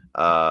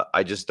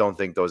 I just don't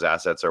think those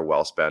assets are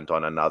well spent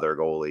on another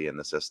goalie in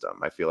the system.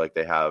 I feel like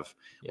they have,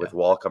 with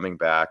Wall coming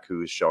back,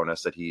 who's shown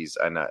us that he's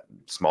in a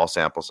small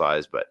sample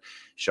size, but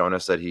shown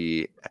us that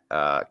he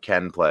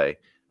can play.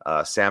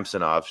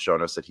 Samsonov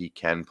shown us that he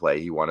can play.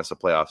 He won us a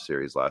playoff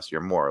series last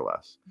year, more or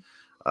less.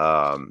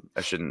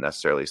 I shouldn't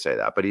necessarily say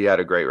that, but he had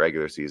a great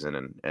regular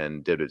season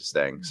and did his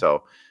thing.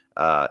 So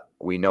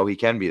we know he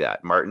can be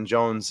that. Martin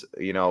Jones,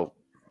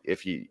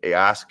 if you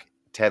ask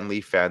 10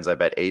 Leaf fans, I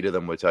bet 8 of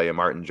them would tell you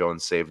Martin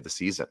Jones saved the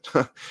season.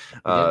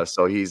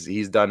 So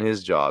he's done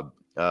his job.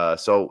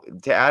 So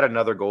to add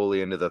another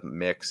goalie into the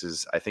mix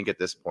is, I think at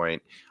this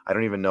point, I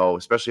don't even know,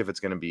 especially if it's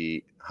going to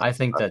be a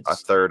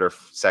 3rd or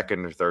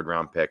 2nd or 3rd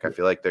round pick. I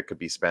feel like that could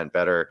be spent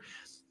better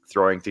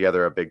throwing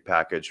together a big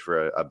package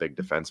for a big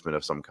defenseman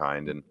of some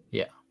kind. And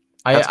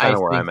that's kind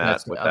of where I'm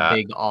at with that.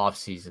 Big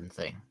off-season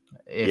thing,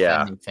 if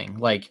anything.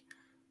 Like,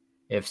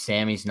 if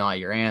Sammy's not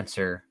your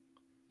answer,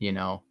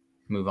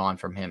 move on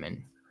from him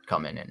and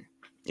come in and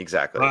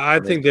exactly. I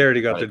think they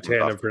already got the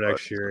tandem for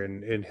next year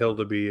in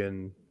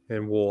Hildeby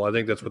and Wool. I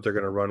think that's what they're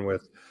going to run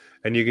with.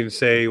 And you can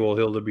say, well,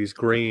 Hildeby's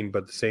green,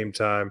 but at the same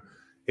time,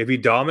 if he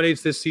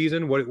dominates this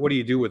season, what do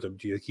you do with him?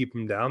 Do you keep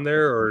him down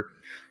there, or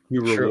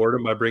you reward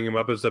him by bringing him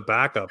up as a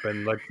backup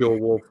and let Joe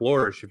Wool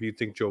flourish if you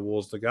think Joe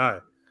Wool's the guy?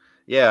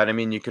 Yeah, and I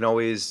mean, you can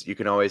always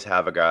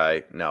have a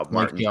guy now.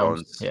 Martin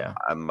Jones. Yeah,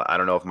 I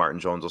don't know if Martin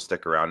Jones will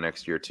stick around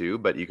next year too,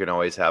 but you can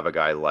always have a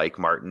guy like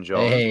Martin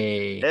Jones.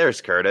 Hey,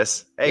 there's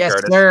Curtis. Hey, yes,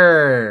 Curtis.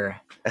 Sir.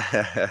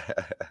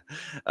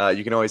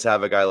 You can always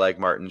have a guy like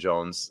Martin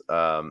Jones,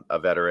 a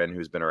veteran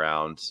who's been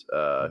around,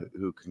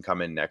 who can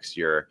come in next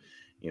year.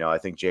 I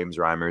think James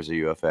Reimer's a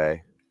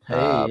UFA,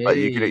 but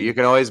you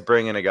can always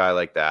bring in a guy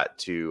like that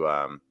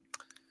to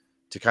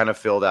kind of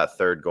fill that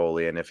third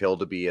goalie. And if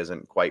Hildeby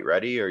isn't quite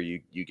ready, or you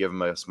give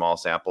him a small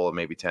sample of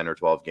maybe 10 or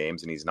 12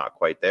 games and he's not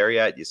quite there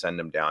yet, you send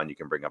him down, you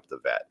can bring up the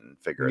vet and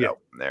figure it out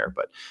from there.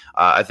 But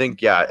I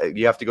think, you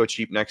have to go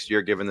cheap next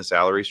year, given the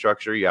salary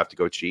structure. You have to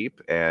go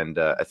cheap. And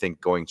I think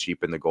going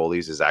cheap in the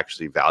goalies is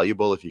actually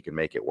valuable if you can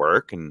make it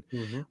work. And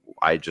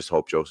I just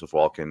hope Joseph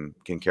Woll can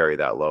carry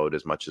that load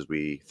as much as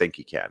we think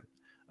he can.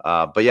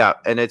 But yeah,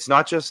 and it's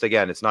not just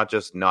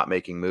not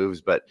making moves,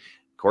 but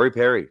Corey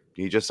Perry,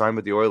 he just signed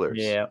with the Oilers.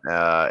 Yeah.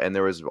 And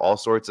there was all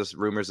sorts of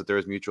rumors that there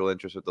was mutual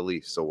interest with the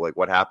Leafs. So like,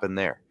 what happened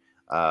there?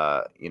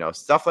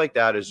 Stuff like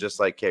that is just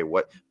like, hey,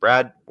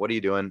 Brad, what are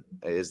you doing?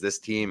 Is this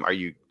team, are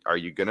you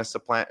going to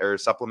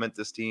supplement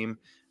this team?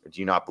 Or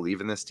do you not believe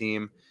in this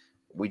team?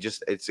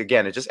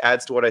 it just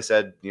adds to what I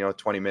said,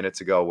 20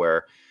 minutes ago,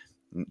 where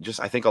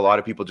I think a lot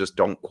of people just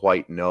don't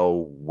quite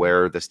know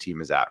where this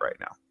team is at right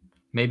now.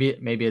 Maybe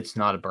it's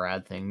not a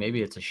Brad thing.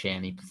 Maybe it's a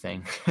Shanny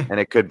thing. And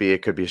it could be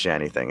a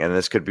Shanny thing. And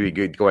this could be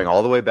good going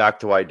all the way back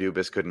to why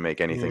Dubas couldn't make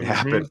anything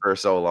happen for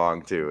so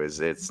long too, is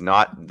it's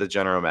not the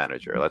general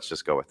manager. Let's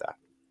just go with that.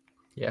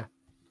 Yeah.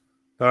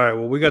 All right.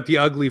 Well, we got the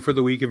ugly for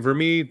the week. And for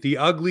me, the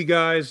ugly,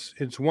 guys,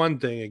 it's one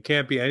thing. It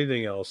can't be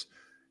anything else.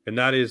 And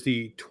that is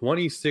the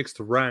 26th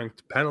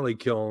ranked penalty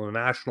kill in the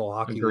National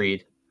Hockey League.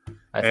 Agreed.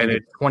 I think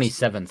it's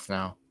 27th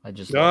now.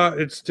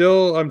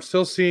 I'm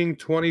still seeing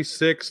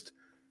 26th.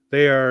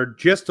 They are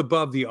just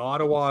above the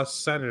Ottawa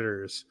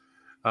Senators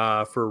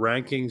for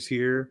rankings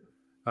here.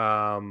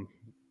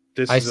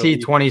 I see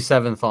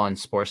 27th on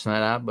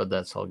Sportsnet app, but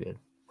that's all good.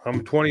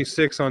 I'm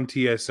 26 on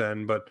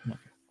TSN, but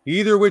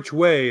either which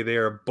way, they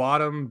are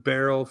bottom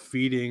barrel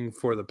feeding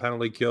for the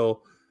penalty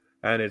kill,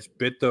 and it's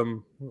bit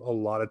them a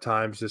lot of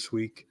times this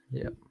week.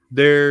 Yeah,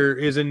 there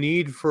is a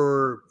need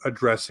for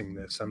addressing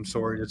this. I'm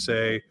sorry to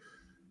say,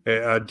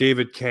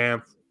 David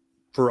Kampf,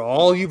 for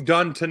all you've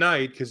done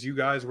tonight, because you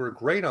guys were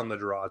great on the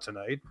draw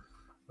tonight,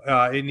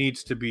 it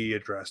needs to be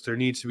addressed. There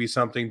needs to be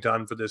something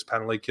done for this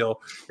penalty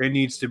kill. It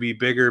needs to be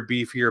bigger,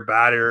 beefier,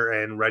 badder,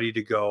 and ready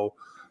to go,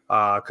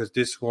 because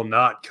this will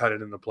not cut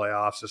it in the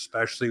playoffs,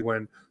 especially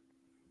when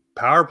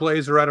power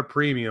plays are at a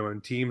premium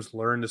and teams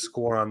learn to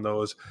score on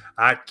those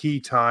at key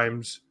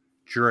times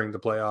during the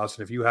playoffs.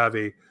 And if you have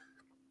I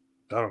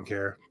don't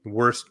care,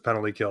 worst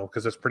penalty kill,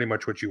 because that's pretty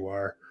much what you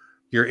are.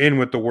 You're in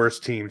with the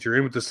worst teams. You're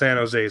in with the San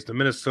Jose's, the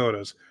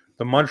Minnesotas,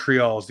 the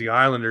Montreals, the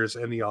Islanders,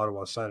 and the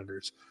Ottawa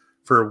Senators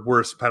for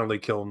worst penalty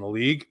kill in the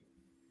league.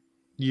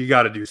 You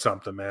got to do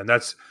something, man.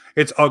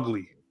 It's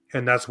ugly,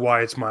 and that's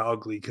why it's my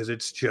ugly, because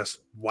it's just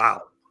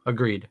wow.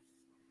 Agreed.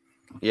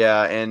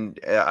 Yeah, and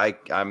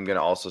I'm going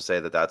to also say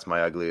that that's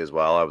my ugly as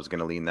well. I was going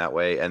to lean that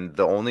way. And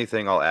the only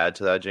thing I'll add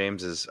to that,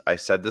 James, is I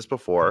said this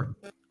before,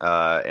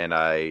 and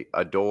I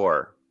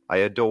adore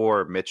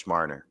Mitch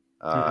Marner.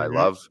 I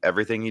love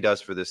everything he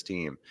does for this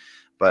team,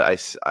 but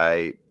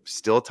I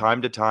still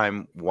time to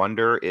time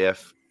wonder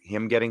if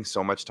him getting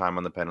so much time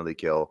on the penalty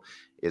kill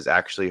is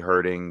actually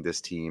hurting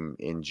this team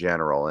in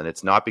general. And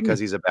it's not because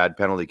he's a bad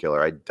penalty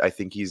killer. I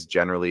think he's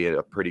generally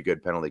a pretty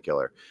good penalty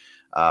killer,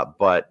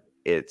 but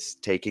it's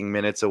taking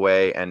minutes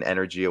away and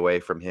energy away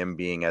from him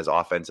being as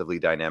offensively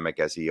dynamic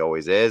as he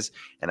always is.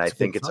 And I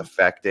think it's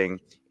affecting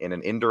in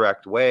an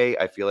indirect way.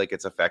 I feel like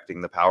it's affecting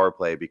the power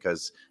play,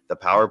 because the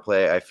power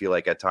play, I feel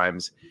like at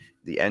times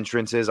the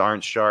entrances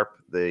aren't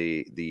sharp.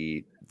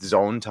 The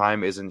zone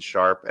time isn't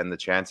sharp, and the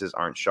chances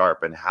aren't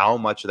sharp. And how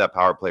much of that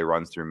power play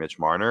runs through Mitch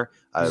Marner?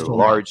 A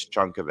large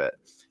chunk of it.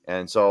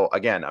 And so,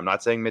 again, I'm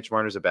not saying Mitch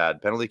Marner's a bad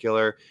penalty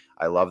killer.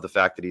 I love the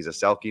fact that he's a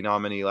Selke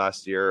nominee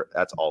last year.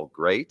 That's all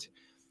great.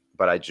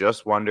 But I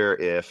just wonder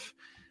if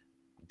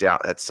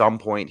at some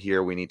point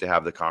here we need to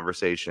have the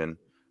conversation.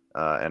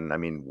 And I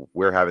mean,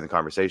 we're having the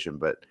conversation,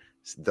 but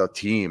the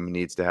team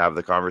needs to have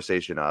the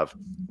conversation of,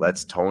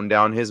 let's tone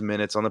down his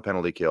minutes on the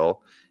penalty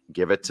kill,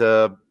 give it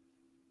to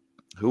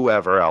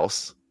whoever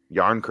else,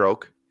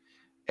 Järnkrok,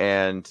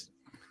 and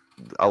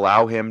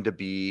allow him to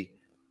be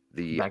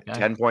the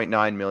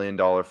 $10.9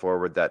 million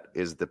forward that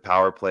is the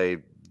power play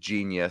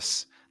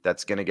genius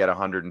that's going to get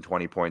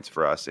 120 points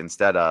for us,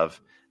 instead of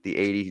the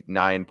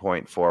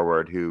 89-point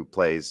forward who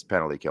plays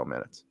penalty kill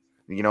minutes.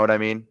 You know what I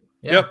mean?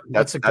 Yeah, yep.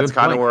 That's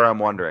kind of where I'm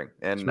wondering.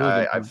 And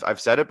really I've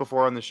said it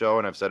before on the show,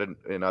 and I've said it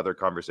in other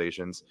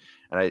conversations.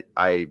 And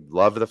I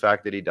love the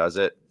fact that he does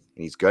it,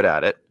 and he's good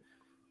at it.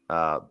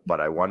 But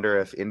I wonder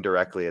if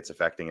indirectly it's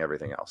affecting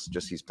everything else.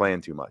 Just he's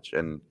playing too much.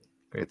 And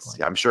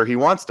I'm sure he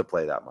wants to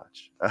play that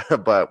much.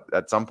 But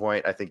at some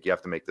point, I think you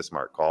have to make the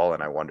smart call,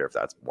 and I wonder if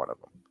that's one of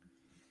them.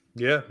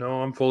 Yeah,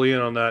 no, I'm fully in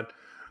on that.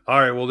 All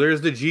right, well,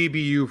 there's the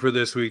GBU for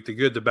this week, the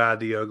good, the bad,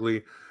 the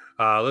ugly.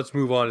 Let's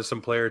move on to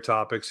some player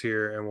topics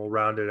here, and we'll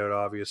round it out,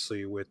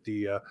 obviously, with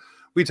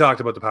we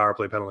talked about the power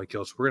play penalty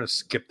kills. So we're going to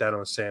skip that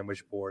on the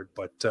sandwich board.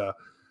 But,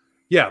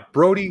 yeah,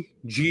 Brody,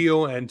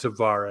 Gio, and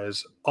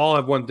Tavares all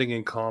have one thing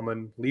in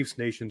common. Leafs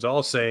Nation's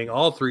all saying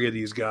all three of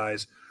these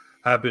guys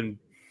have been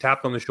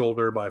tapped on the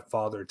shoulder by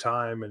Father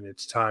Time, and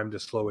it's time to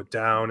slow it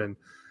down and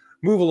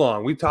move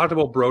along. We've talked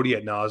about Brody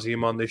ad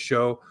nauseum on this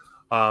show.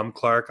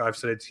 Clark, I've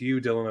said it to you.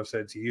 Dylan, I've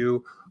said it to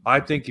you. I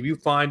think if you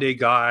find a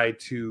guy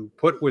to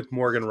put with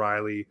Morgan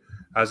Rielly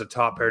as a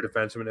top pair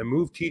defenseman and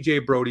move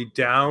TJ Brody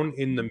down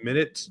in the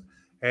minutes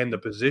and the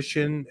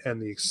position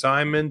and the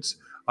assignments,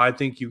 I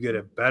think you get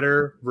a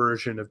better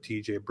version of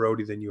TJ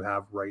Brody than you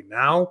have right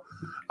now.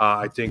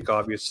 I think,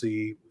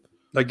 obviously,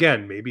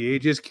 again, maybe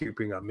age is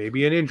creeping up.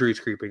 Maybe an injury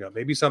is creeping up.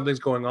 Maybe something's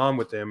going on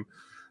with him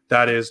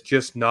that is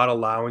just not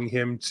allowing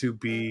him to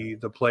be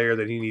the player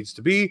that he needs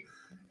to be.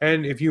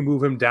 And if you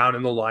move him down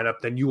in the lineup,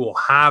 then you will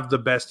have the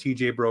best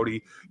TJ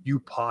Brody you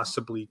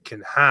possibly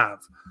can have.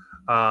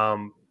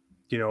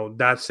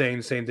 That's saying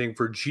the same thing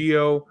for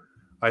Gio.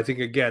 I think,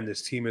 again,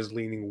 this team is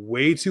leaning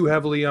way too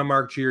heavily on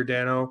Mark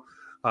Giordano,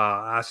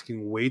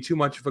 asking way too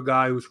much of a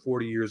guy who's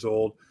 40 years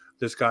old.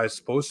 This guy's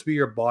supposed to be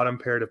your bottom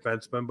pair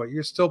defenseman, but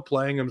you're still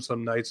playing him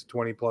some nights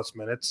 20-plus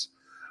minutes.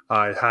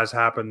 It has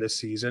happened this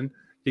season.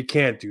 You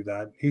can't do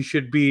that. He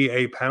should be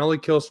a penalty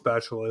kill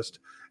specialist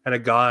and a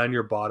guy on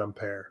your bottom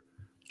pair.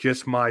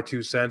 Just my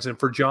 2 cents. And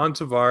for John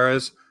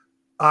Tavares,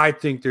 I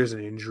think there's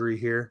an injury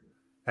here,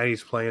 and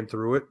he's playing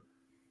through it.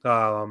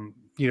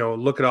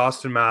 Look at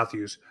Austin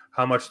Matthews,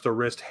 how much the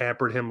wrist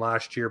hampered him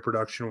last year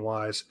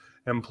production-wise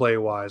and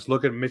play-wise.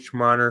 Look at Mitch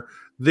Marner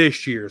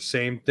this year,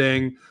 same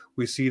thing.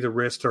 We see the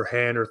wrist or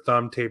hand or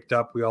thumb taped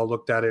up. We all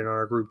looked at it in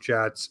our group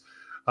chats.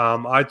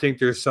 I think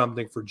there's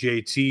something for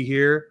JT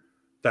here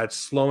that's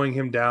slowing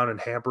him down and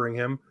hampering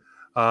him.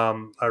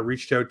 I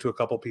reached out to a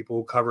couple people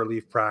who cover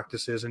Leaf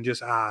practices and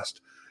just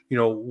asked,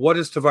 what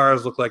does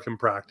Tavares look like in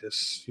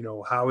practice?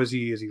 How is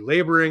he? Is he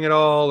laboring at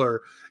all,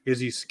 or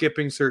is he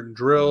skipping certain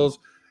drills?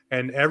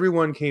 And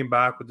everyone came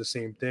back with the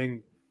same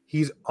thing.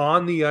 He's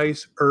on the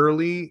ice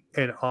early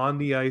and on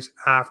the ice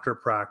after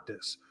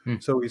practice.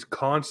 So he's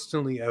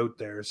constantly out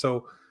there.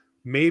 So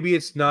maybe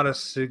it's not a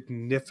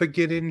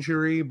significant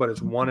injury, but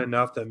it's one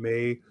enough that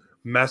may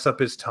mess up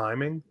his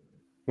timing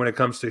when it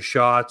comes to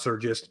shots or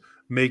just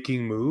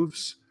making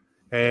moves.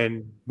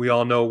 And we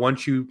all know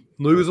once you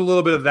lose a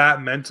little bit of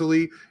that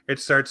mentally, it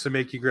starts to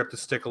make you grip the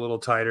stick a little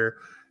tighter,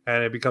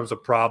 and it becomes a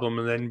problem,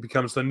 and then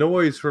becomes the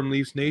noise from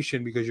Leafs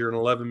Nation because you're an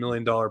 $11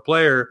 million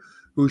player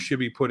who should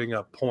be putting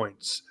up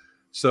points.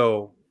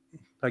 So,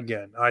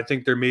 again, I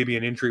think there may be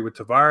an injury with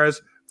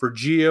Tavares. For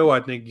Gio,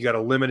 I think you got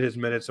to limit his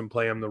minutes and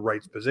play him the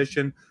right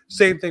position.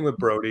 Same thing with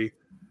Brody.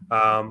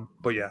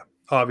 But, yeah,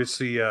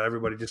 obviously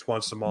everybody just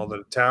wants them all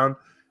to town.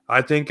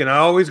 I think, and I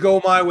always go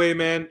my way,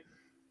 man.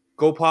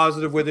 Go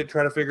positive with it.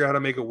 Try to figure out how to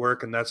make it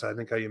work, and that's, I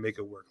think, how you make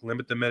it work.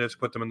 Limit the minutes,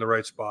 put them in the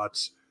right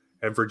spots.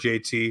 And for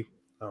JT,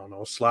 I don't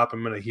know, slap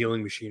him in a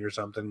healing machine or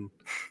something.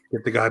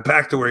 Get the guy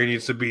back to where he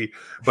needs to be.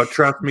 But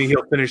trust me,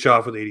 he'll finish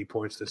off with 80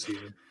 points this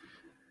season.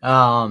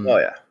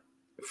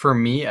 For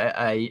me,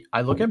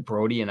 I look at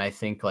Brody and I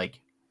think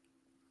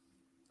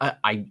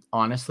I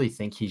honestly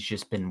think he's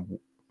just been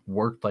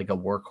worked like a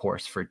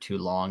workhorse for too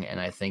long, and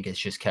I think it's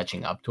just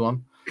catching up to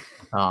him.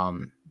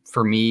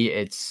 For me,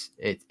 it's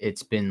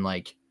been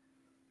like,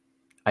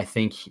 I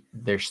think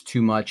there's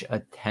too much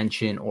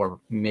attention or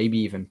maybe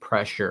even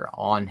pressure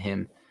on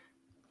him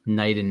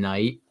night and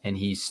night, and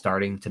he's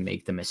starting to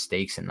make the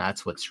mistakes, and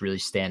that's what's really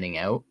standing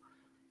out.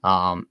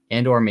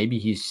 And or maybe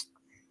he's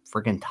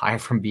freaking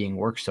tired from being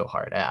worked so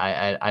hard.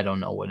 I don't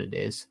know what it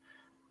is.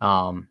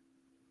 Gio,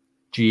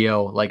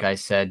 like I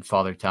said,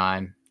 Father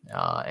Time,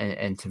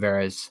 and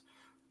Tavares,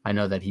 I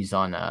know that he's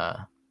on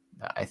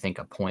I think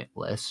a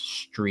pointless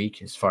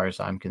streak as far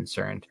as I'm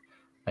concerned.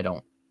 I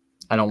don't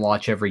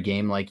watch every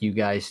game like you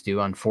guys do,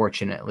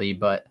 unfortunately,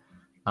 but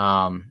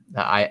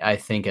I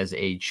think as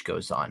age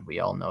goes on, we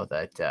all know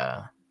that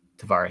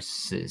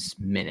Tavares's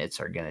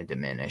minutes are going to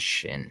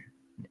diminish in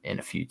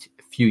a few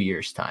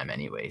years' time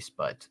anyways.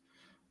 But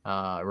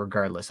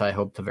regardless, I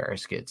hope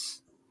Tavares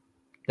gets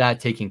that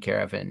taken care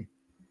of and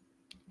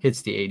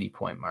hits the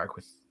 80-point mark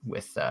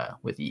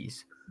with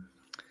ease.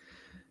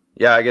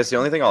 Yeah, I guess the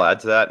only thing I'll add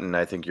to that, and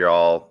I think you're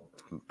all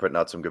putting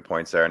out some good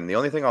points there, and the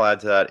only thing I'll add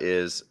to that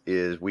is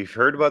we've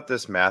heard about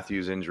this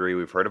Matthews injury,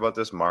 we've heard about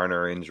this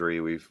Marner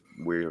injury,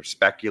 we're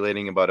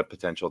speculating about a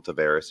potential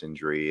Tavares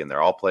injury, and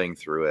they're all playing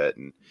through it,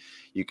 and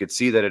you could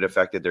see that it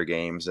affected their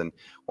games. And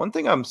one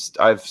thing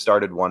I've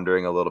started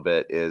wondering a little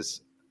bit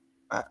is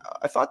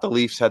I thought the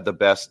Leafs had the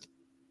best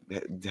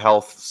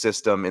health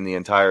system in the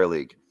entire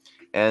league.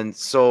 And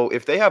so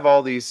if they have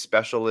all these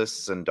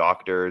specialists and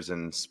doctors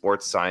and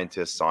sports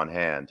scientists on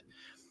hand,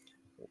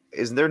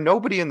 is there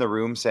nobody in the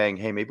room saying,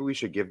 hey, maybe we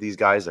should give these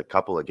guys a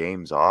couple of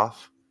games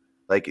off?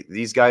 Like,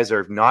 these guys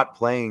are not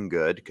playing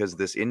good because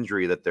this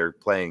injury that they're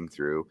playing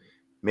through.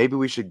 Maybe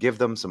we should give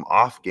them some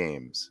off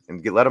games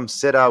and let them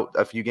sit out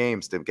a few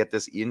games to get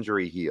this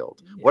injury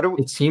healed. What are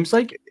we, It seems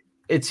like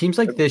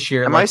this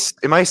year. Am I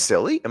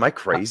silly? Am I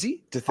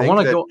crazy to think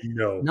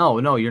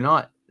No, you're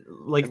not.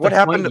 Like, what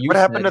happened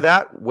to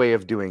that way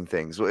of doing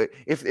things?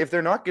 If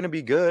they're not going to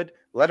be good,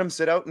 let them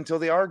sit out until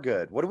they are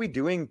good. What are we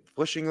doing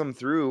pushing them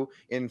through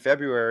in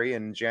February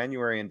and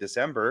January and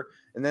December,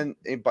 and then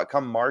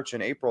come March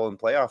and April and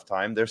playoff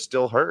time, they're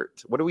still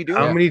hurt? What are we doing?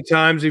 How many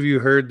times have you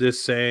heard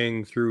this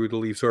saying through the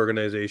Leafs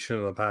organization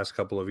in the past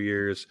couple of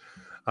years?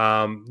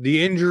 The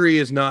injury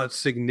is not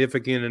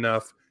significant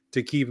enough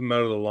to keep him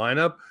out of the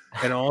lineup,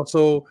 and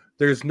also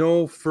there's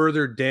no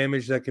further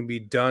damage that can be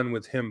done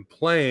with him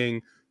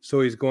playing, so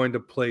he's going to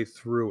play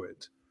through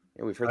it.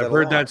 Yeah, I've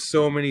heard that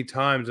so many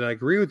times, and I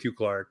agree with you,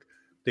 Clark.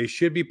 They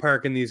should be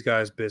parking these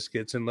guys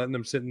biscuits and letting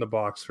them sit in the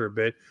box for a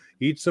bit,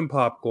 eat some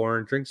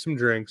popcorn, drink some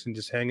drinks, and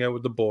just hang out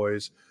with the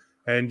boys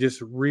and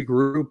just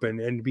regroup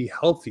and be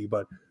healthy.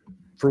 But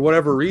for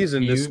whatever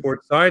reason, this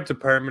sports science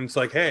department's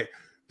like, hey,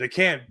 they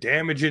can't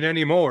damage it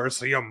anymore,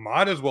 so you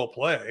might as well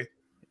play.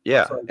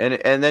 Yeah, So-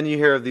 and then you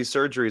hear of these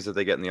surgeries that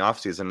they get in the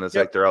offseason, and it's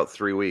Yep. like they're out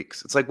 3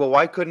 weeks. It's like, well,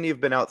 why couldn't he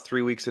have been out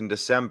 3 weeks in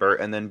December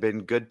and then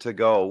been good to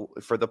go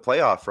for the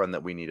playoff run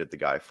that we needed the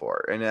guy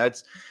for? And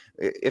that's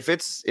if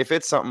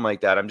it's something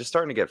like that, I'm just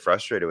starting to get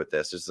frustrated with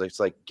this.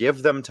 It's like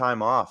give them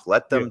time off,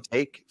 let them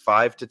take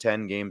 5 to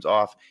 10 games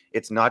off.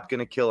 It's not going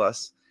to kill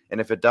us, and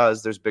if it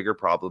does, there's bigger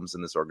problems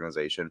in this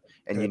organization,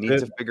 and you need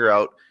to figure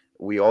out.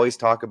 We always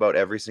talk about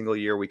every single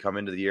year we come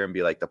into the year and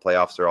be like, the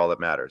playoffs are all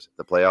that matters.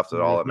 The playoffs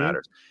are all that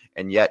matters.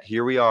 And yet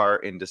here we are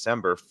in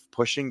December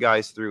pushing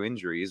guys through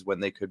injuries when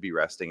they could be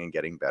resting and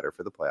getting better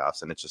for the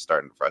playoffs. And it's just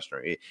starting to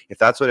frustrate me. If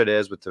that's what it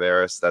is with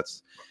Tavares,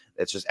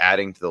 it's just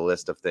adding to the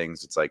list of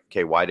things. It's like,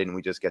 okay, why didn't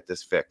we just get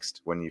this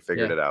fixed when you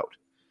figured it out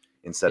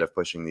instead of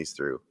pushing these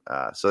through?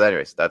 So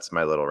anyways, that's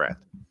my little rant.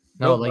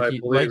 No, Nope, like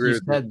you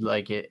said, you.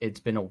 like it's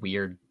been a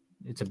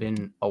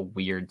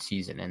weird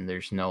season and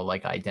there's no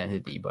like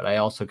identity, but I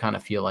also kind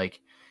of feel like,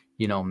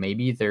 you know,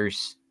 maybe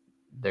there's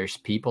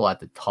people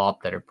at the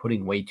top that are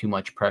putting way too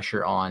much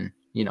pressure on,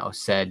 you know,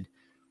 said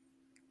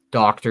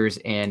doctors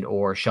and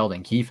or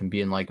Sheldon Keefe and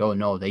being like, oh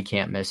no, they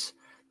can't miss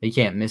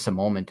a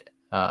moment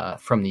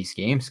from these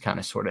games kind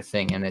of sort of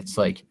thing. And it's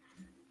like,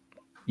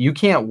 you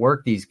can't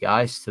work these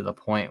guys to the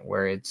point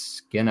where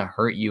it's gonna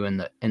hurt you in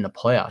the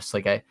playoffs.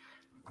 Like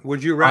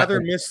would you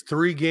rather miss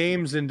 3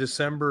 games in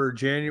December or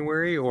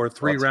January or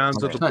 3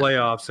 rounds of the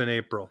playoffs in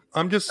April?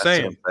 I'm just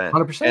saying.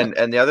 100%.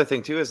 And the other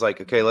thing too is like,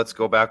 okay, let's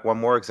go back one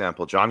more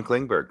example. John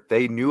Klingberg.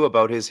 They knew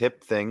about his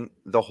hip thing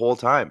the whole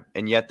time,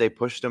 and yet they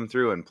pushed him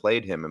through and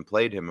played him. And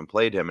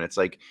it's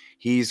like,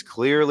 he's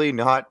clearly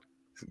not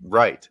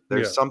right.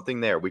 There's something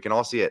there. We can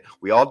all see it.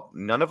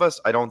 None of us,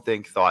 I don't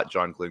think, thought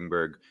John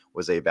Klingberg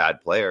was a bad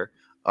player.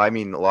 I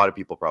mean, a lot of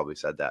people probably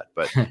said that,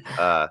 but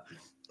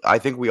I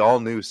think we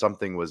all knew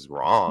something was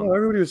wrong. Well,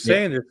 everybody was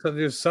saying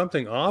there's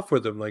something off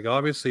with him. Like,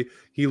 obviously,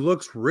 he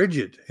looks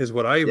rigid, is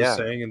what I was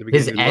saying in the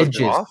beginning.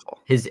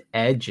 His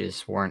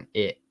edges weren't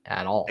it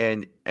at all.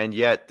 And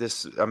yet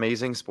this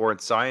amazing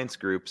sports science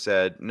group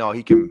said, no,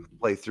 he can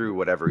play through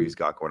whatever he's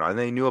got going on. And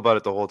they knew about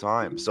it the whole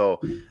time. So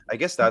I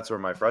guess that's where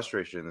my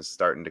frustration is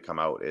starting to come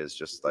out, is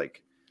just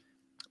like,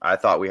 I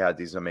thought we had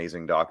these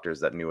amazing doctors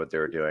that knew what they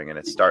were doing, and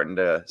it's starting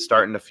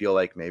to feel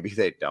like maybe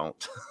they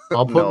don't.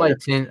 I'll put my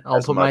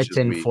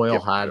tin foil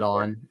hat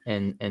on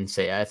and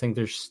say I think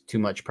there's too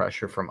much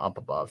pressure from up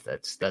above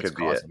that's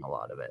causing a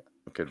lot of it.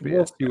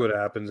 We'll see what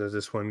happens as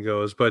this one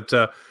goes. But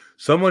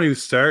someone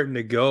who's starting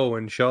to go,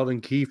 and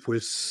Sheldon Keefe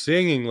was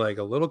singing like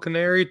a little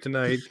canary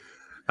tonight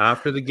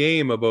after the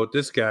game about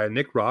this guy,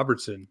 Nick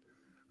Robertson,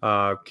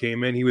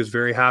 came in. He was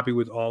very happy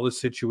with all the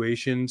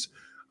situations.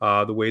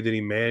 The way that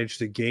he managed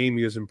the game,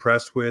 he was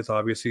impressed with.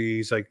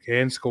 Obviously, he's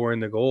scoring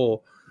the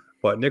goal.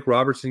 But Nick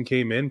Robertson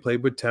came in,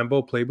 played with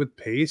tempo, played with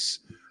pace.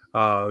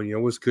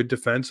 Was good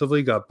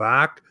defensively. Got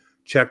back,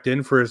 checked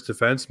in for his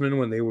defensemen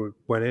when they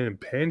went in and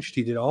pinched.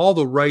 He did all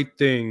the right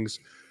things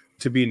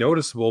to be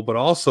noticeable. But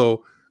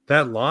also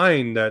that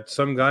line that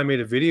some guy made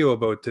a video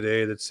about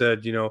today that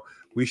said,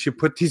 we should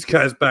put these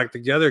guys back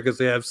together because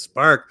they have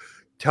spark.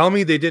 Tell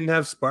me they didn't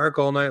have spark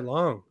all night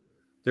long.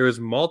 There was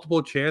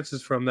multiple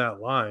chances from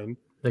that line.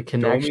 The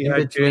connection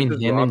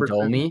between him and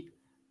Domi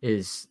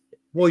is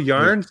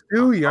Yarns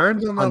too.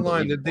 Yarns on that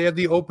line. They had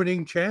the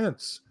opening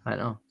chance. I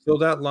know. So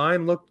that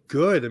line looked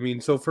good. I mean,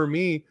 so for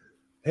me,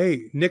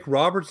 hey, Nick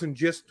Robertson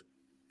just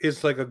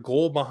is like a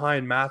goal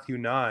behind Matthew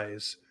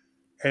Knies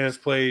and has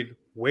played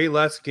way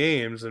less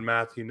games than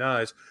Matthew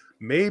Knies.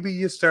 Maybe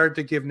you start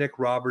to give Nick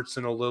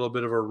Robertson a little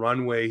bit of a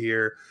runway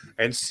here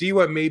and see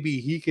what maybe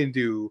he can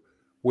do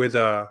with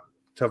a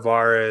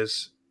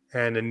Tavares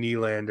and a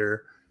Nylander,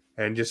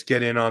 and just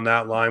get in on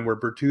that line where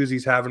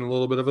Bertuzzi's having a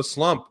little bit of a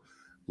slump.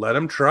 Let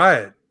him try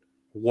it.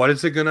 What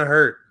is it going to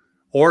hurt?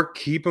 Or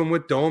keep him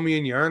with Domi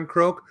and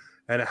Järnkrok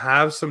and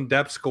have some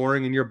depth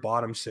scoring in your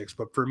bottom 6.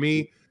 But for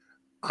me,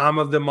 I'm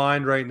of the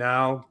mind right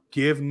now,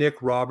 give Nick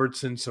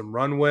Robertson some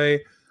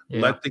runway.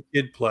 Yeah. Let the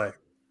kid play.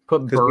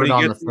 Put Bird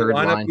on the third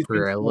line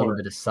for a little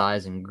bit of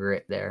size and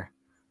grit there.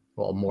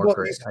 Well,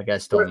 grit. I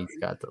guess Domi's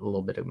got a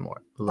little bit of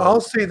more.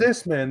 I'll say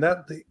this, man.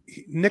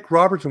 Nick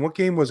Robertson, what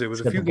game was it? It was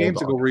a few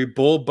games ago where he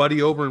bowled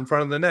Buddy over in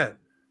front of the net.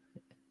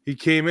 He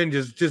came in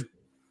just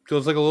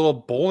feels like a little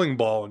bowling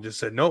ball and just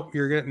said, nope,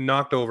 you're getting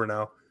knocked over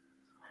now.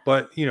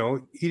 But,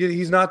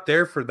 he's not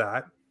there for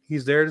that.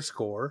 He's there to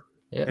score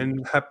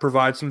and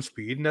provide some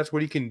speed, and that's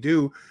what he can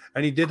do.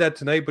 And he did that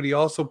tonight, but he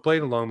also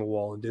played along the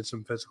wall and did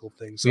some physical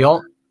things.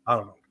 So, I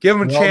don't know. Give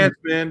him a chance,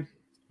 man.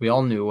 We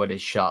all knew what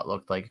his shot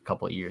looked like a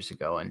couple of years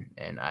ago,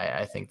 and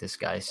I think this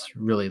guy's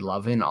really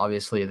loving,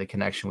 obviously, the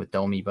connection with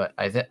Domi, but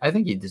I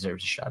think he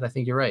deserves a shot. I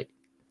think you're right.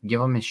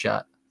 Give him his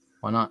shot.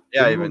 Why not?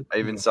 Yeah, I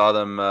even saw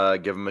them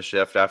give him a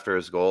shift after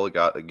his goal.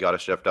 Got a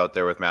shift out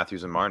there with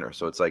Matthews and Marner.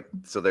 So it's like,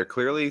 they're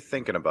clearly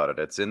thinking about it.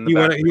 It's in the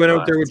He went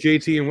out there with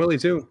JT and Willie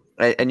too.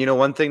 And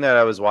one thing that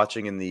I was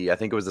watching I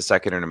think it was the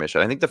second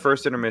intermission. I think the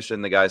first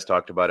intermission, the guys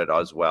talked about it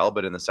as well.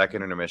 But in the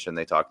second intermission,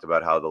 they talked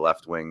about how the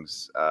left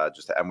wings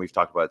and we've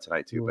talked about it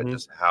tonight too, but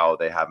just how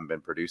they haven't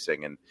been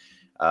producing. And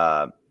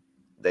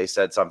they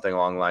said something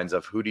along the lines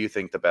of, who do you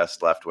think the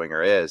best left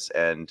winger is?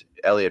 And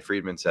Elliot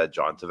Friedman said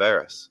John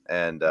Tavares.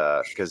 And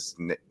because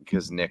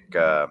Nick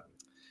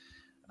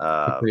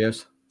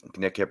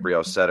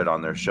Kypreos said it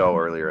on their show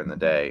earlier in the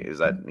day, is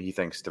that he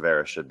thinks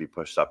Tavares should be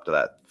pushed up to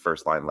that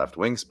first line left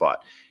wing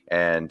spot.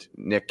 And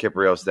Nick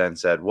Kypreos then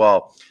said,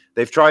 well,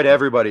 they've tried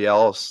everybody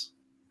else.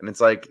 And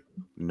it's like,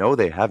 no,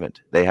 they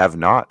haven't. They have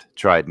not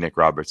tried Nick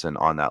Robertson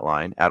on that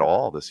line at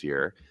all this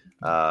year,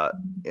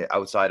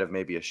 outside of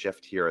maybe a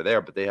shift here or there,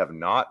 but they have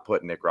not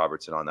put Nick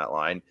Robertson on that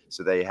line.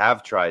 So they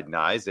have tried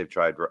Nyes. They've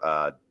tried,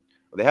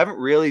 they haven't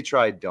really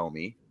tried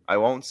Domi. I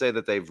won't say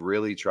that they've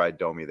really tried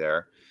Domi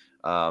there.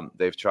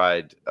 They've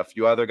tried a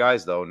few other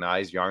guys though.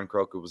 Nyes,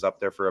 Yarncroke was up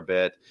there for a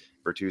bit.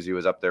 Bertuzzi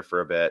was up there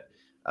for a bit.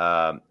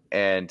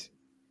 And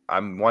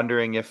I'm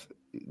wondering if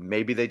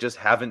maybe they just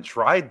haven't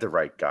tried the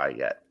right guy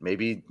yet.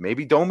 Maybe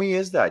Domi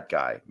is that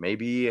guy.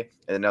 Maybe,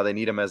 and now they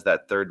need him as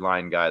that third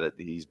line guy that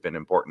he's been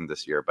important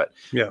this year. But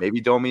maybe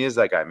Domi is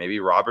that guy. Maybe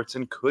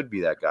Robertson could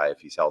be that guy if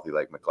he's healthy,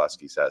 like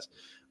McCluskey says.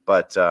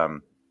 But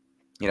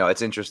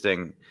it's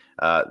interesting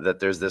that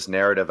there's this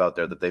narrative out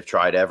there that they've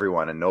tried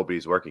everyone and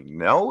nobody's working.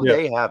 No,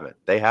 they haven't.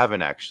 They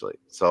haven't actually.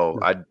 So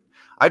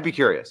I'd be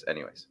curious.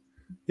 Anyways.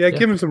 Yeah,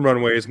 give him some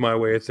runway is my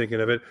way of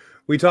thinking of it.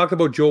 We talked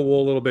about Joe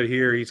Wool a little bit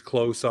here. He's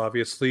close,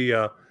 obviously.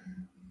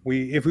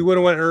 If we would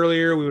have went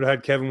earlier, we would have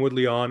had Kevin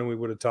Woodley on, and we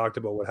would have talked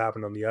about what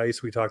happened on the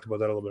ice. We talked about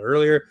that a little bit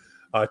earlier.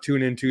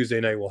 Tune in Tuesday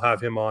night. We'll have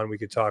him on. We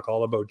could talk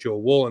all about Joe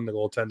Wool and the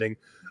goaltending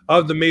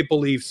of the Maple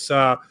Leafs.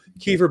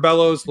 Kiefer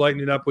Bellows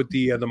lighting it up with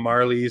the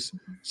Marlies.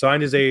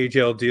 Signed his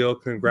AHL deal.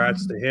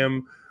 Congrats to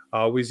him.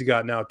 He's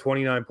got now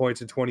 29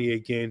 points in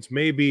 28 games.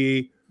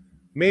 Maybe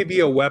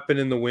a weapon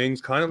in the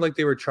wings, kind of like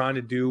they were trying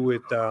to do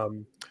with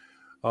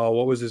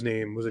what was his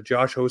name? Was it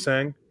Josh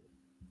Hosang?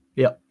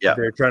 Yeah.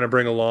 They're trying to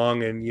bring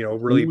along and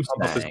really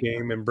pump up his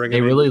game and bring.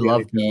 They really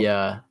love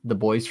the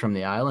boys from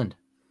the island.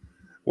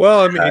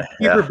 Well, I mean,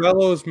 Kiefer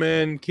Bellows,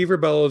 man. Kiefer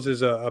Bellows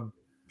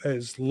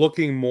is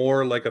looking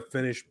more like a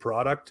finished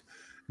product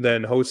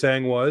than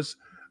Hosang was.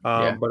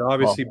 But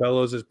obviously,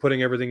 Bellows is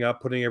putting everything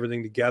up, putting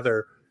everything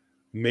together.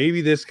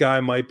 Maybe this guy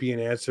might be an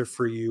answer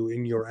for you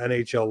in your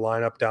NHL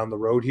lineup down the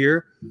road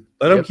here.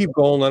 Let him keep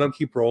going. Let him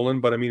keep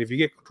rolling. But, I mean, if you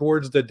get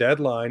towards the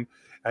deadline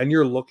and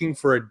you're looking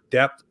for a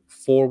depth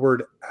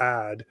forward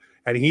ad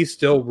and he's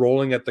still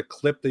rolling at the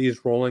clip that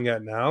he's rolling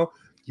at now,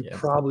 you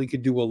probably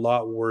could do a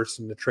lot worse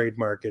in the trade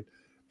market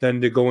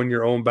than to go in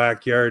your own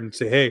backyard and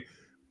say, hey,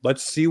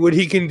 let's see what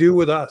he can do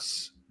with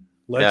us.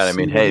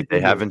 They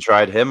haven't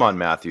tried him on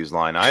Matthews'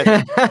 line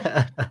either.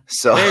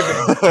 So,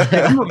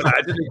 can you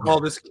imagine they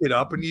call this kid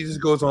up and he just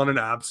goes on an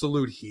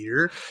absolute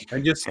heater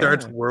and just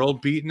starts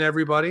world beating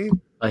everybody?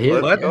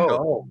 Let's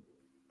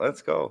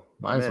go.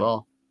 Might as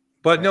well.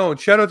 But no,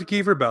 shout out to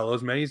Kiefer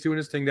Bellows, man. He's doing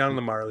his thing down in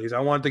the Marlies. I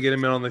wanted to get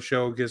him in on the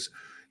show because,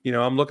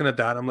 I'm looking at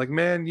that. I'm like,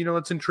 man,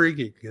 it's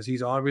intriguing because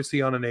he's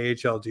obviously on an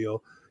AHL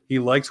deal. He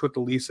likes what the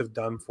Leafs have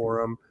done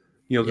for him.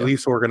 The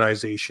Leafs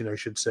organization, I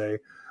should say.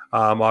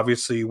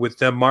 Obviously, with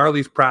the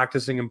Marlies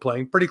practicing and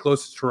playing pretty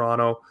close to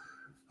Toronto,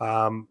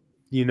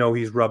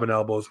 he's rubbing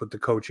elbows with the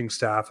coaching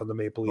staff of the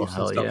Maple Leafs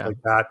and stuff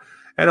like that.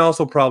 And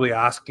also probably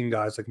asking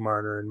guys like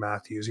Marner and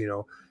Matthews,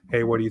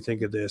 hey, what do you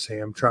think of this? Hey,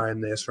 I'm trying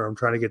this, or I'm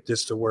trying to get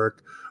this to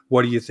work.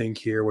 What do you think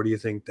here? What do you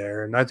think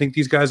there? And I think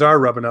these guys are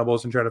rubbing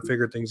elbows and trying to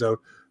figure things out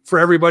for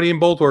everybody in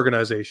both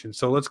organizations.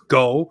 So let's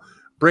go.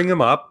 Bring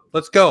them up.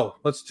 Let's go.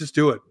 Let's just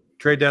do it.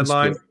 Trade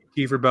deadline,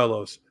 Kiefer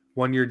Bellows.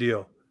 1-year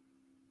deal.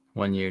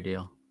 1-year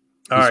deal.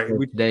 All right,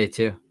 today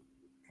too.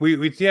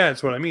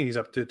 That's what I mean. He's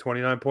up to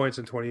 29 points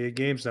in 28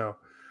 games now.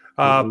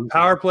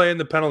 Power play and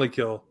the penalty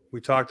kill.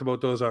 We talked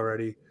about those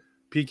already.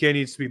 PK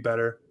needs to be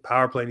better.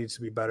 Power play needs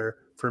to be better.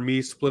 For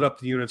me, split up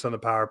the units on the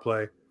power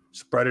play.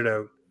 Spread it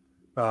out.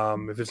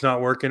 If it's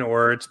not working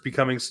or it's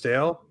becoming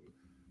stale,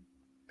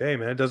 hey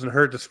man, it doesn't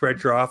hurt to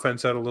spread your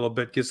offense out a little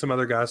bit. Give some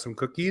other guys some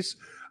cookies.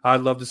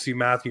 I'd love to see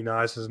Matthew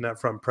Nyes as net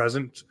front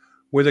present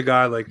with a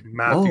guy like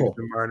Matthews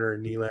and Marner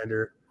and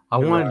Nylander. I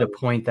wanted to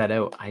point that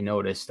out. I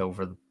noticed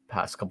over the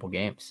past couple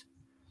games,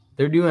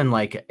 they're doing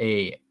like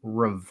a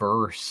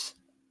reverse,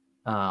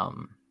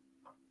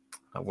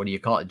 what do you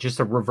call it? Just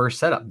a reverse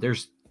setup.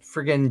 There's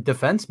friggin'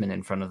 defensemen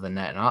in front of the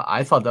net. And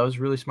I thought that was a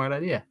really smart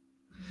idea.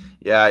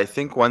 Yeah, I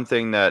think one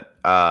thing that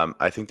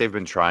I think they've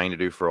been trying to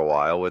do for a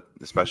while,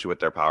 especially with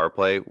their power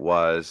play,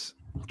 was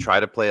try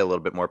to play a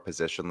little bit more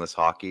positionless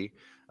hockey,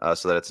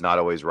 so that it's not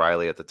always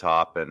Riley at the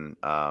top and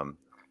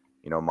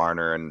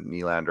Marner and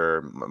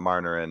Nylander,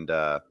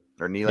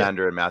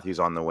 Nylander and Matthews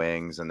on the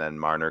wings, and then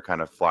Marner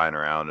kind of flying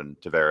around and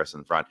Tavares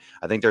in front.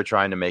 I think they're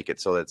trying to make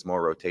it so that it's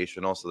more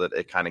rotational, so that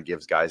it kind of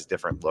gives guys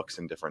different looks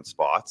in different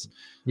spots.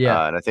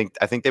 Yeah, and I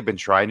think they've been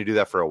trying to do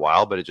that for a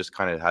while, but it just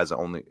kind of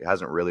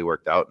hasn't really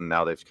worked out. And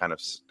now they've kind of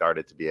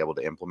started to be able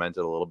to implement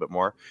it a little bit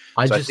more.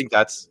 I think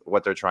that's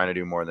what they're trying to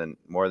do more than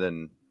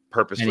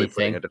purposely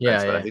putting a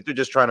defense. But I think they're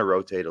just trying to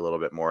rotate a little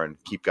bit more and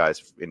keep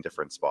guys in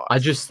different spots. I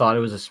just thought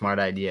it was a smart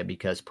idea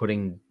because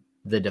putting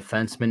the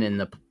defenseman in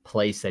the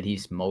place that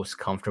he's most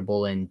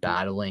comfortable in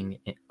battling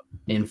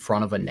in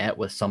front of a net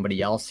with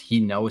somebody else, he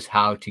knows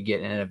how to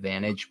get an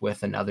advantage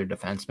with another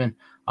defenseman.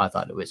 I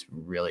thought it was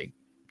really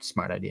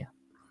smart idea.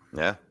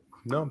 Yeah.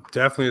 No,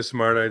 definitely a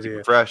smart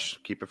idea.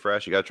 Keep it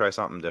fresh. You got to try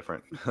something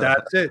different.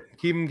 That's it.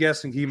 Keep them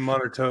guessing, keep them on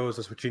their toes.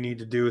 That's what you need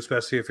to do,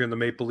 especially if you're in the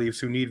Maple Leafs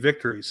who need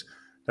victories.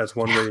 That's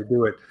one way to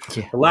do it.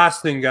 Yeah. The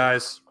last thing,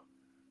 guys,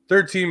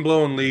 third team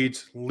blowing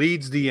leads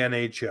the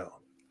NHL.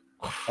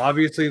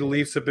 Obviously, the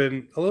Leafs have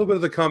been a little bit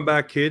of the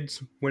comeback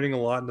kids, winning a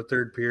lot in the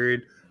third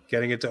period,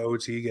 getting it to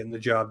OT, getting the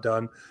job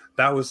done.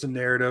 That was the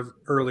narrative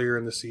earlier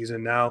in the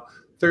season. Now,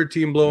 third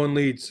team blowing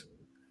leads.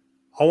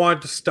 I want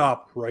it to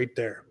stop right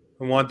there.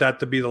 I want that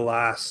to be the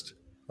last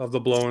of the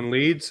blowing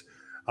leads.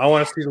 I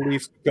want to see the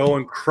Leafs go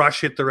and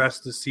crush it the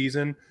rest of the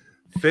season,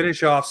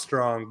 finish off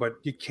strong, but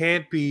you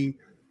can't be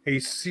a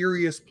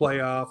serious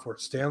playoff or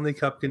Stanley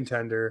Cup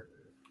contender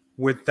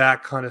with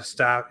that kind of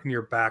stat in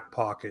your back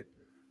pocket.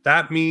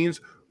 That means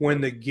when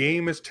the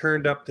game is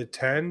turned up to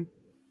 10,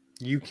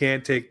 you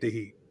can't take the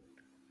heat.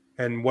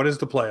 And what is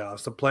the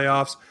playoffs? The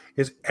playoffs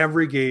is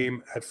every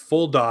game at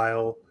full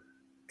dial,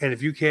 and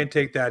if you can't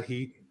take that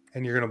heat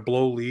and you're going to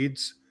blow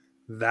leads,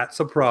 that's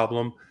a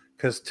problem,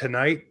 because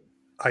tonight,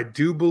 I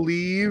do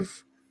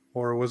believe,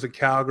 or was it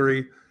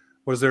Calgary,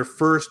 was their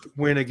first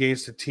win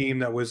against a team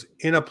that was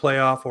in a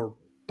playoff or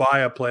by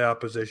a playoff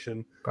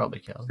position Probably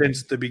Calgary.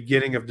 since the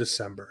beginning of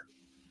December.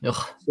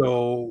 Ugh.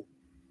 So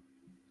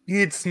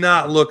it's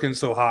not looking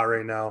so hot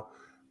right now.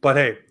 But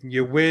hey,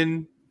 you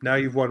win. Now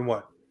you've won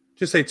what?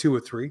 Just say 2 or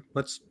 3.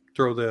 Let's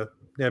throw the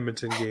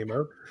Edmonton game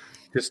out.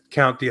 Just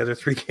count the other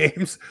 3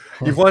 games.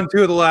 You've won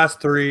 2 of the last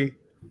 3.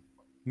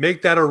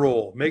 Make that a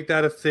roll. Make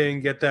that a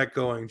thing. Get that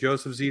going.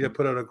 Joseph Zita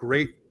put out a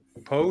great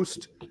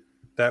post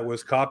that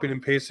was copied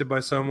and pasted by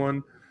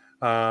someone,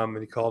 and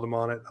he called him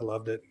on it. I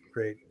loved it.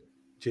 Great.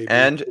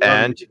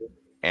 JB.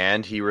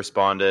 And he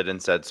responded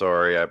and said,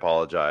 "Sorry, I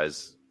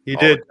apologize." He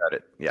did.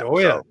 Yeah. Oh,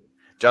 yeah.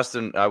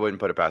 Justin, I wouldn't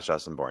put it past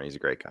Justin Bourne. He's a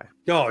great guy.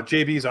 Oh,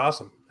 JB's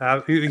awesome.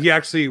 He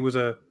actually was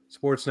a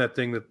Sportsnet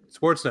thing that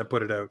Sportsnet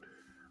put it out,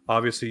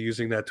 obviously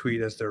using that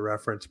tweet as their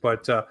reference.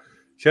 But shout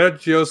out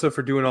to Joseph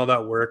for doing all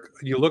that work.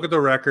 You look at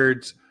the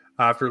records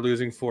after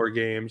losing 4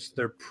 games,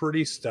 they're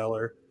pretty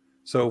stellar.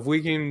 So if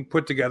we can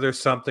put together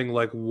something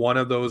like one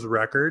of those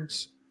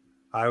records,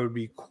 I would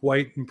be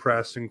quite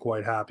impressed and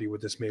quite happy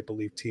with this Maple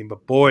Leaf team.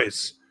 But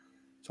boys,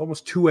 it's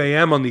almost 2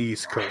 a.m. on the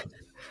East Coast.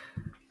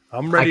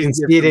 I'm ready. I can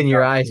see it in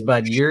your eyes,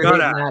 bud.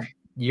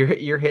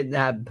 You're hitting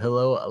that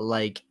pillow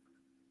like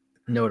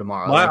no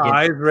tomorrow. My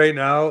eyes right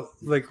now,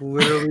 like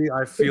literally,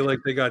 I feel like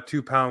they got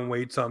 2-pound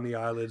weights on the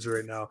eyelids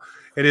right now.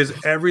 It is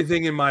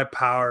everything in my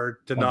power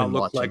to not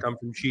look like I'm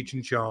from Cheech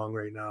and Chong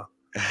right now.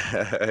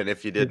 And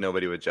if you did,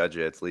 nobody would judge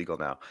you. It's legal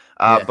now.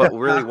 But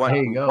really,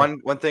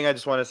 one thing I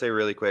just want to say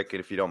really quick,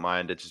 and if you don't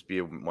mind, it just be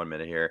 1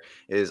 minute here,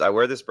 is I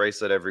wear this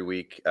bracelet every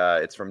week.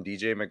 It's from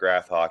DJ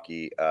McGrath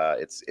Hockey.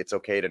 It's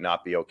okay to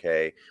not be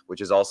okay,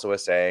 which is also a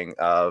saying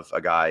of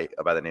a guy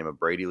by the name of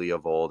Brady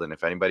Leovold. And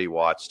if anybody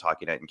watched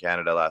Hockey Night in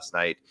Canada last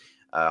night,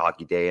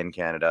 Hockey Day in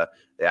Canada,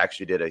 they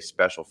actually did a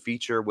special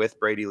feature with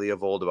Brady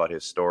Leovold about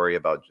his story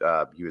about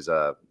he was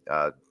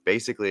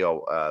basically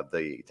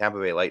the Tampa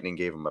Bay Lightning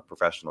gave him a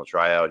professional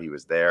tryout. He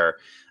was there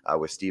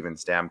with Steven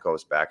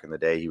Stamkos back in the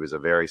day. He was a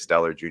very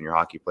stellar junior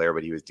hockey player,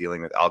 but he was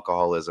dealing with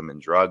alcoholism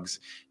and drugs,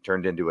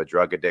 turned into a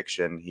drug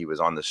addiction. He was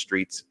on the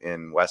streets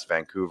in West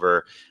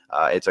Vancouver.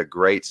 It's a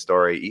great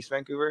story. East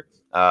Vancouver?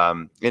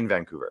 In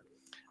Vancouver.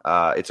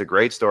 It's a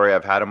great story.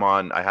 I had him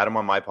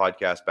on my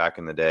podcast back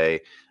in the day.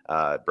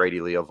 Brady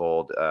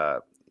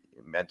Leovold,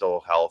 mental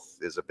health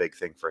is a big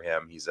thing for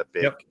him.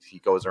 He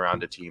goes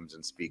around to teams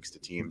and speaks to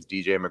teams.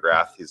 DJ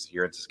McGrath is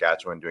here in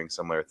Saskatchewan doing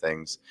similar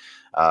things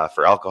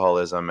for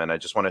alcoholism. And I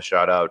just want to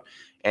shout out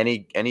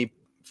any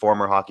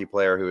former hockey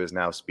player who is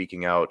now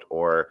speaking out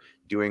or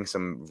doing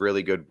some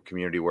really good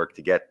community work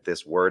to get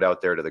this word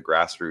out there to the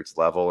grassroots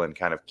level and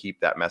kind of keep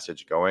that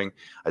message going.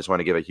 I just want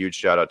to give a huge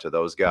shout out to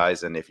those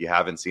guys. And if you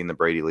haven't seen the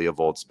Brady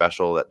Leovold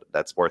special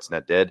that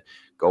Sportsnet did,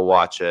 go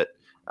watch it.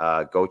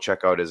 Go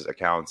check out his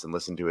accounts and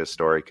listen to his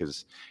story,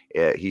 because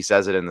he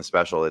says it in the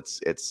special.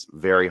 It's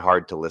very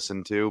hard to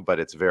listen to, but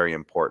it's very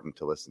important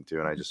to listen to.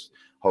 And I just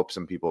hope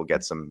some people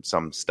get some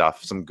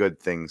stuff, some good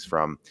things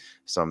from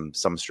some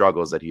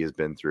struggles that he has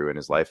been through in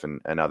his life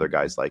and other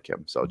guys like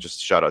him. So just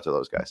shout out to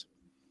those guys.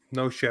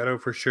 No shadow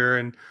for sure.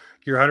 And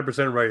you're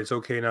 100% right. It's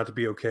okay not to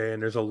be okay.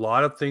 And there's a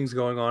lot of things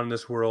going on in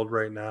this world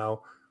right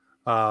now.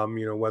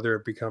 Whether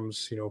it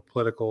becomes,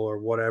 political or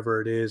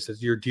whatever it is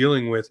that you're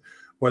dealing with,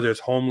 whether it's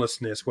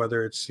homelessness,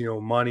 whether it's,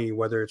 money,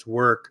 whether it's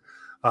work.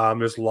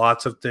 There's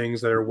lots of things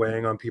that are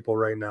weighing on people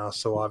right now.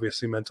 So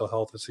obviously mental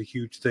health is a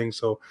huge thing.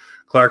 So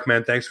Clark,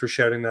 man, thanks for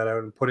shouting that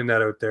out and putting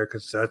that out there,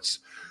 because that's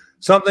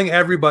something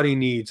everybody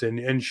needs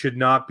and should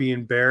not be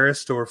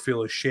embarrassed or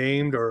feel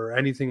ashamed or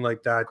anything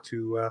like that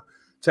to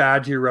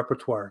add to your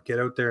repertoire. Get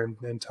out there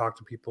and talk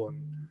to people,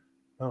 and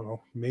I don't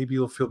know, maybe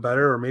you'll feel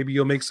better, or maybe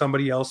you'll make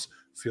somebody else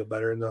feel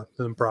better in the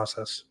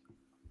process.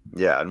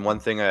 Yeah, and one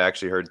thing I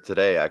actually heard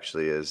today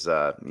is,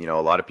 a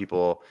lot of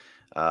people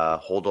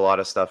hold a lot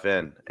of stuff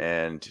in,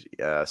 and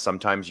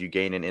sometimes you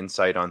gain an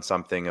insight on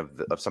something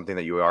of something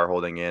that you are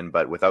holding in,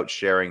 but without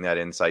sharing that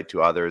insight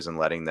to others and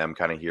letting them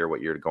kind of hear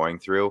what you're going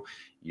through,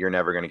 you're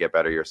never going to get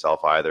better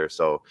yourself either.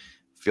 So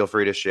feel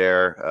free to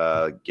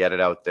share, get it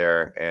out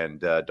there, and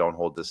don't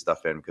hold this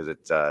stuff in, because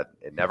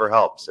it never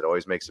helps. It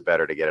always makes it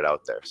better to get it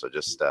out there. So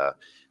just a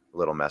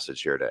little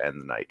message here to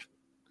end the night.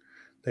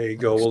 There you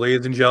go. Well,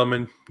 ladies and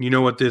gentlemen, you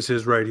know what this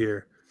is right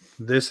here.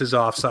 This is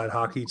Offside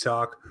Hockey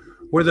Talk,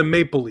 where the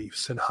Maple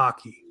Leafs and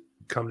hockey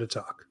come to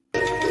talk.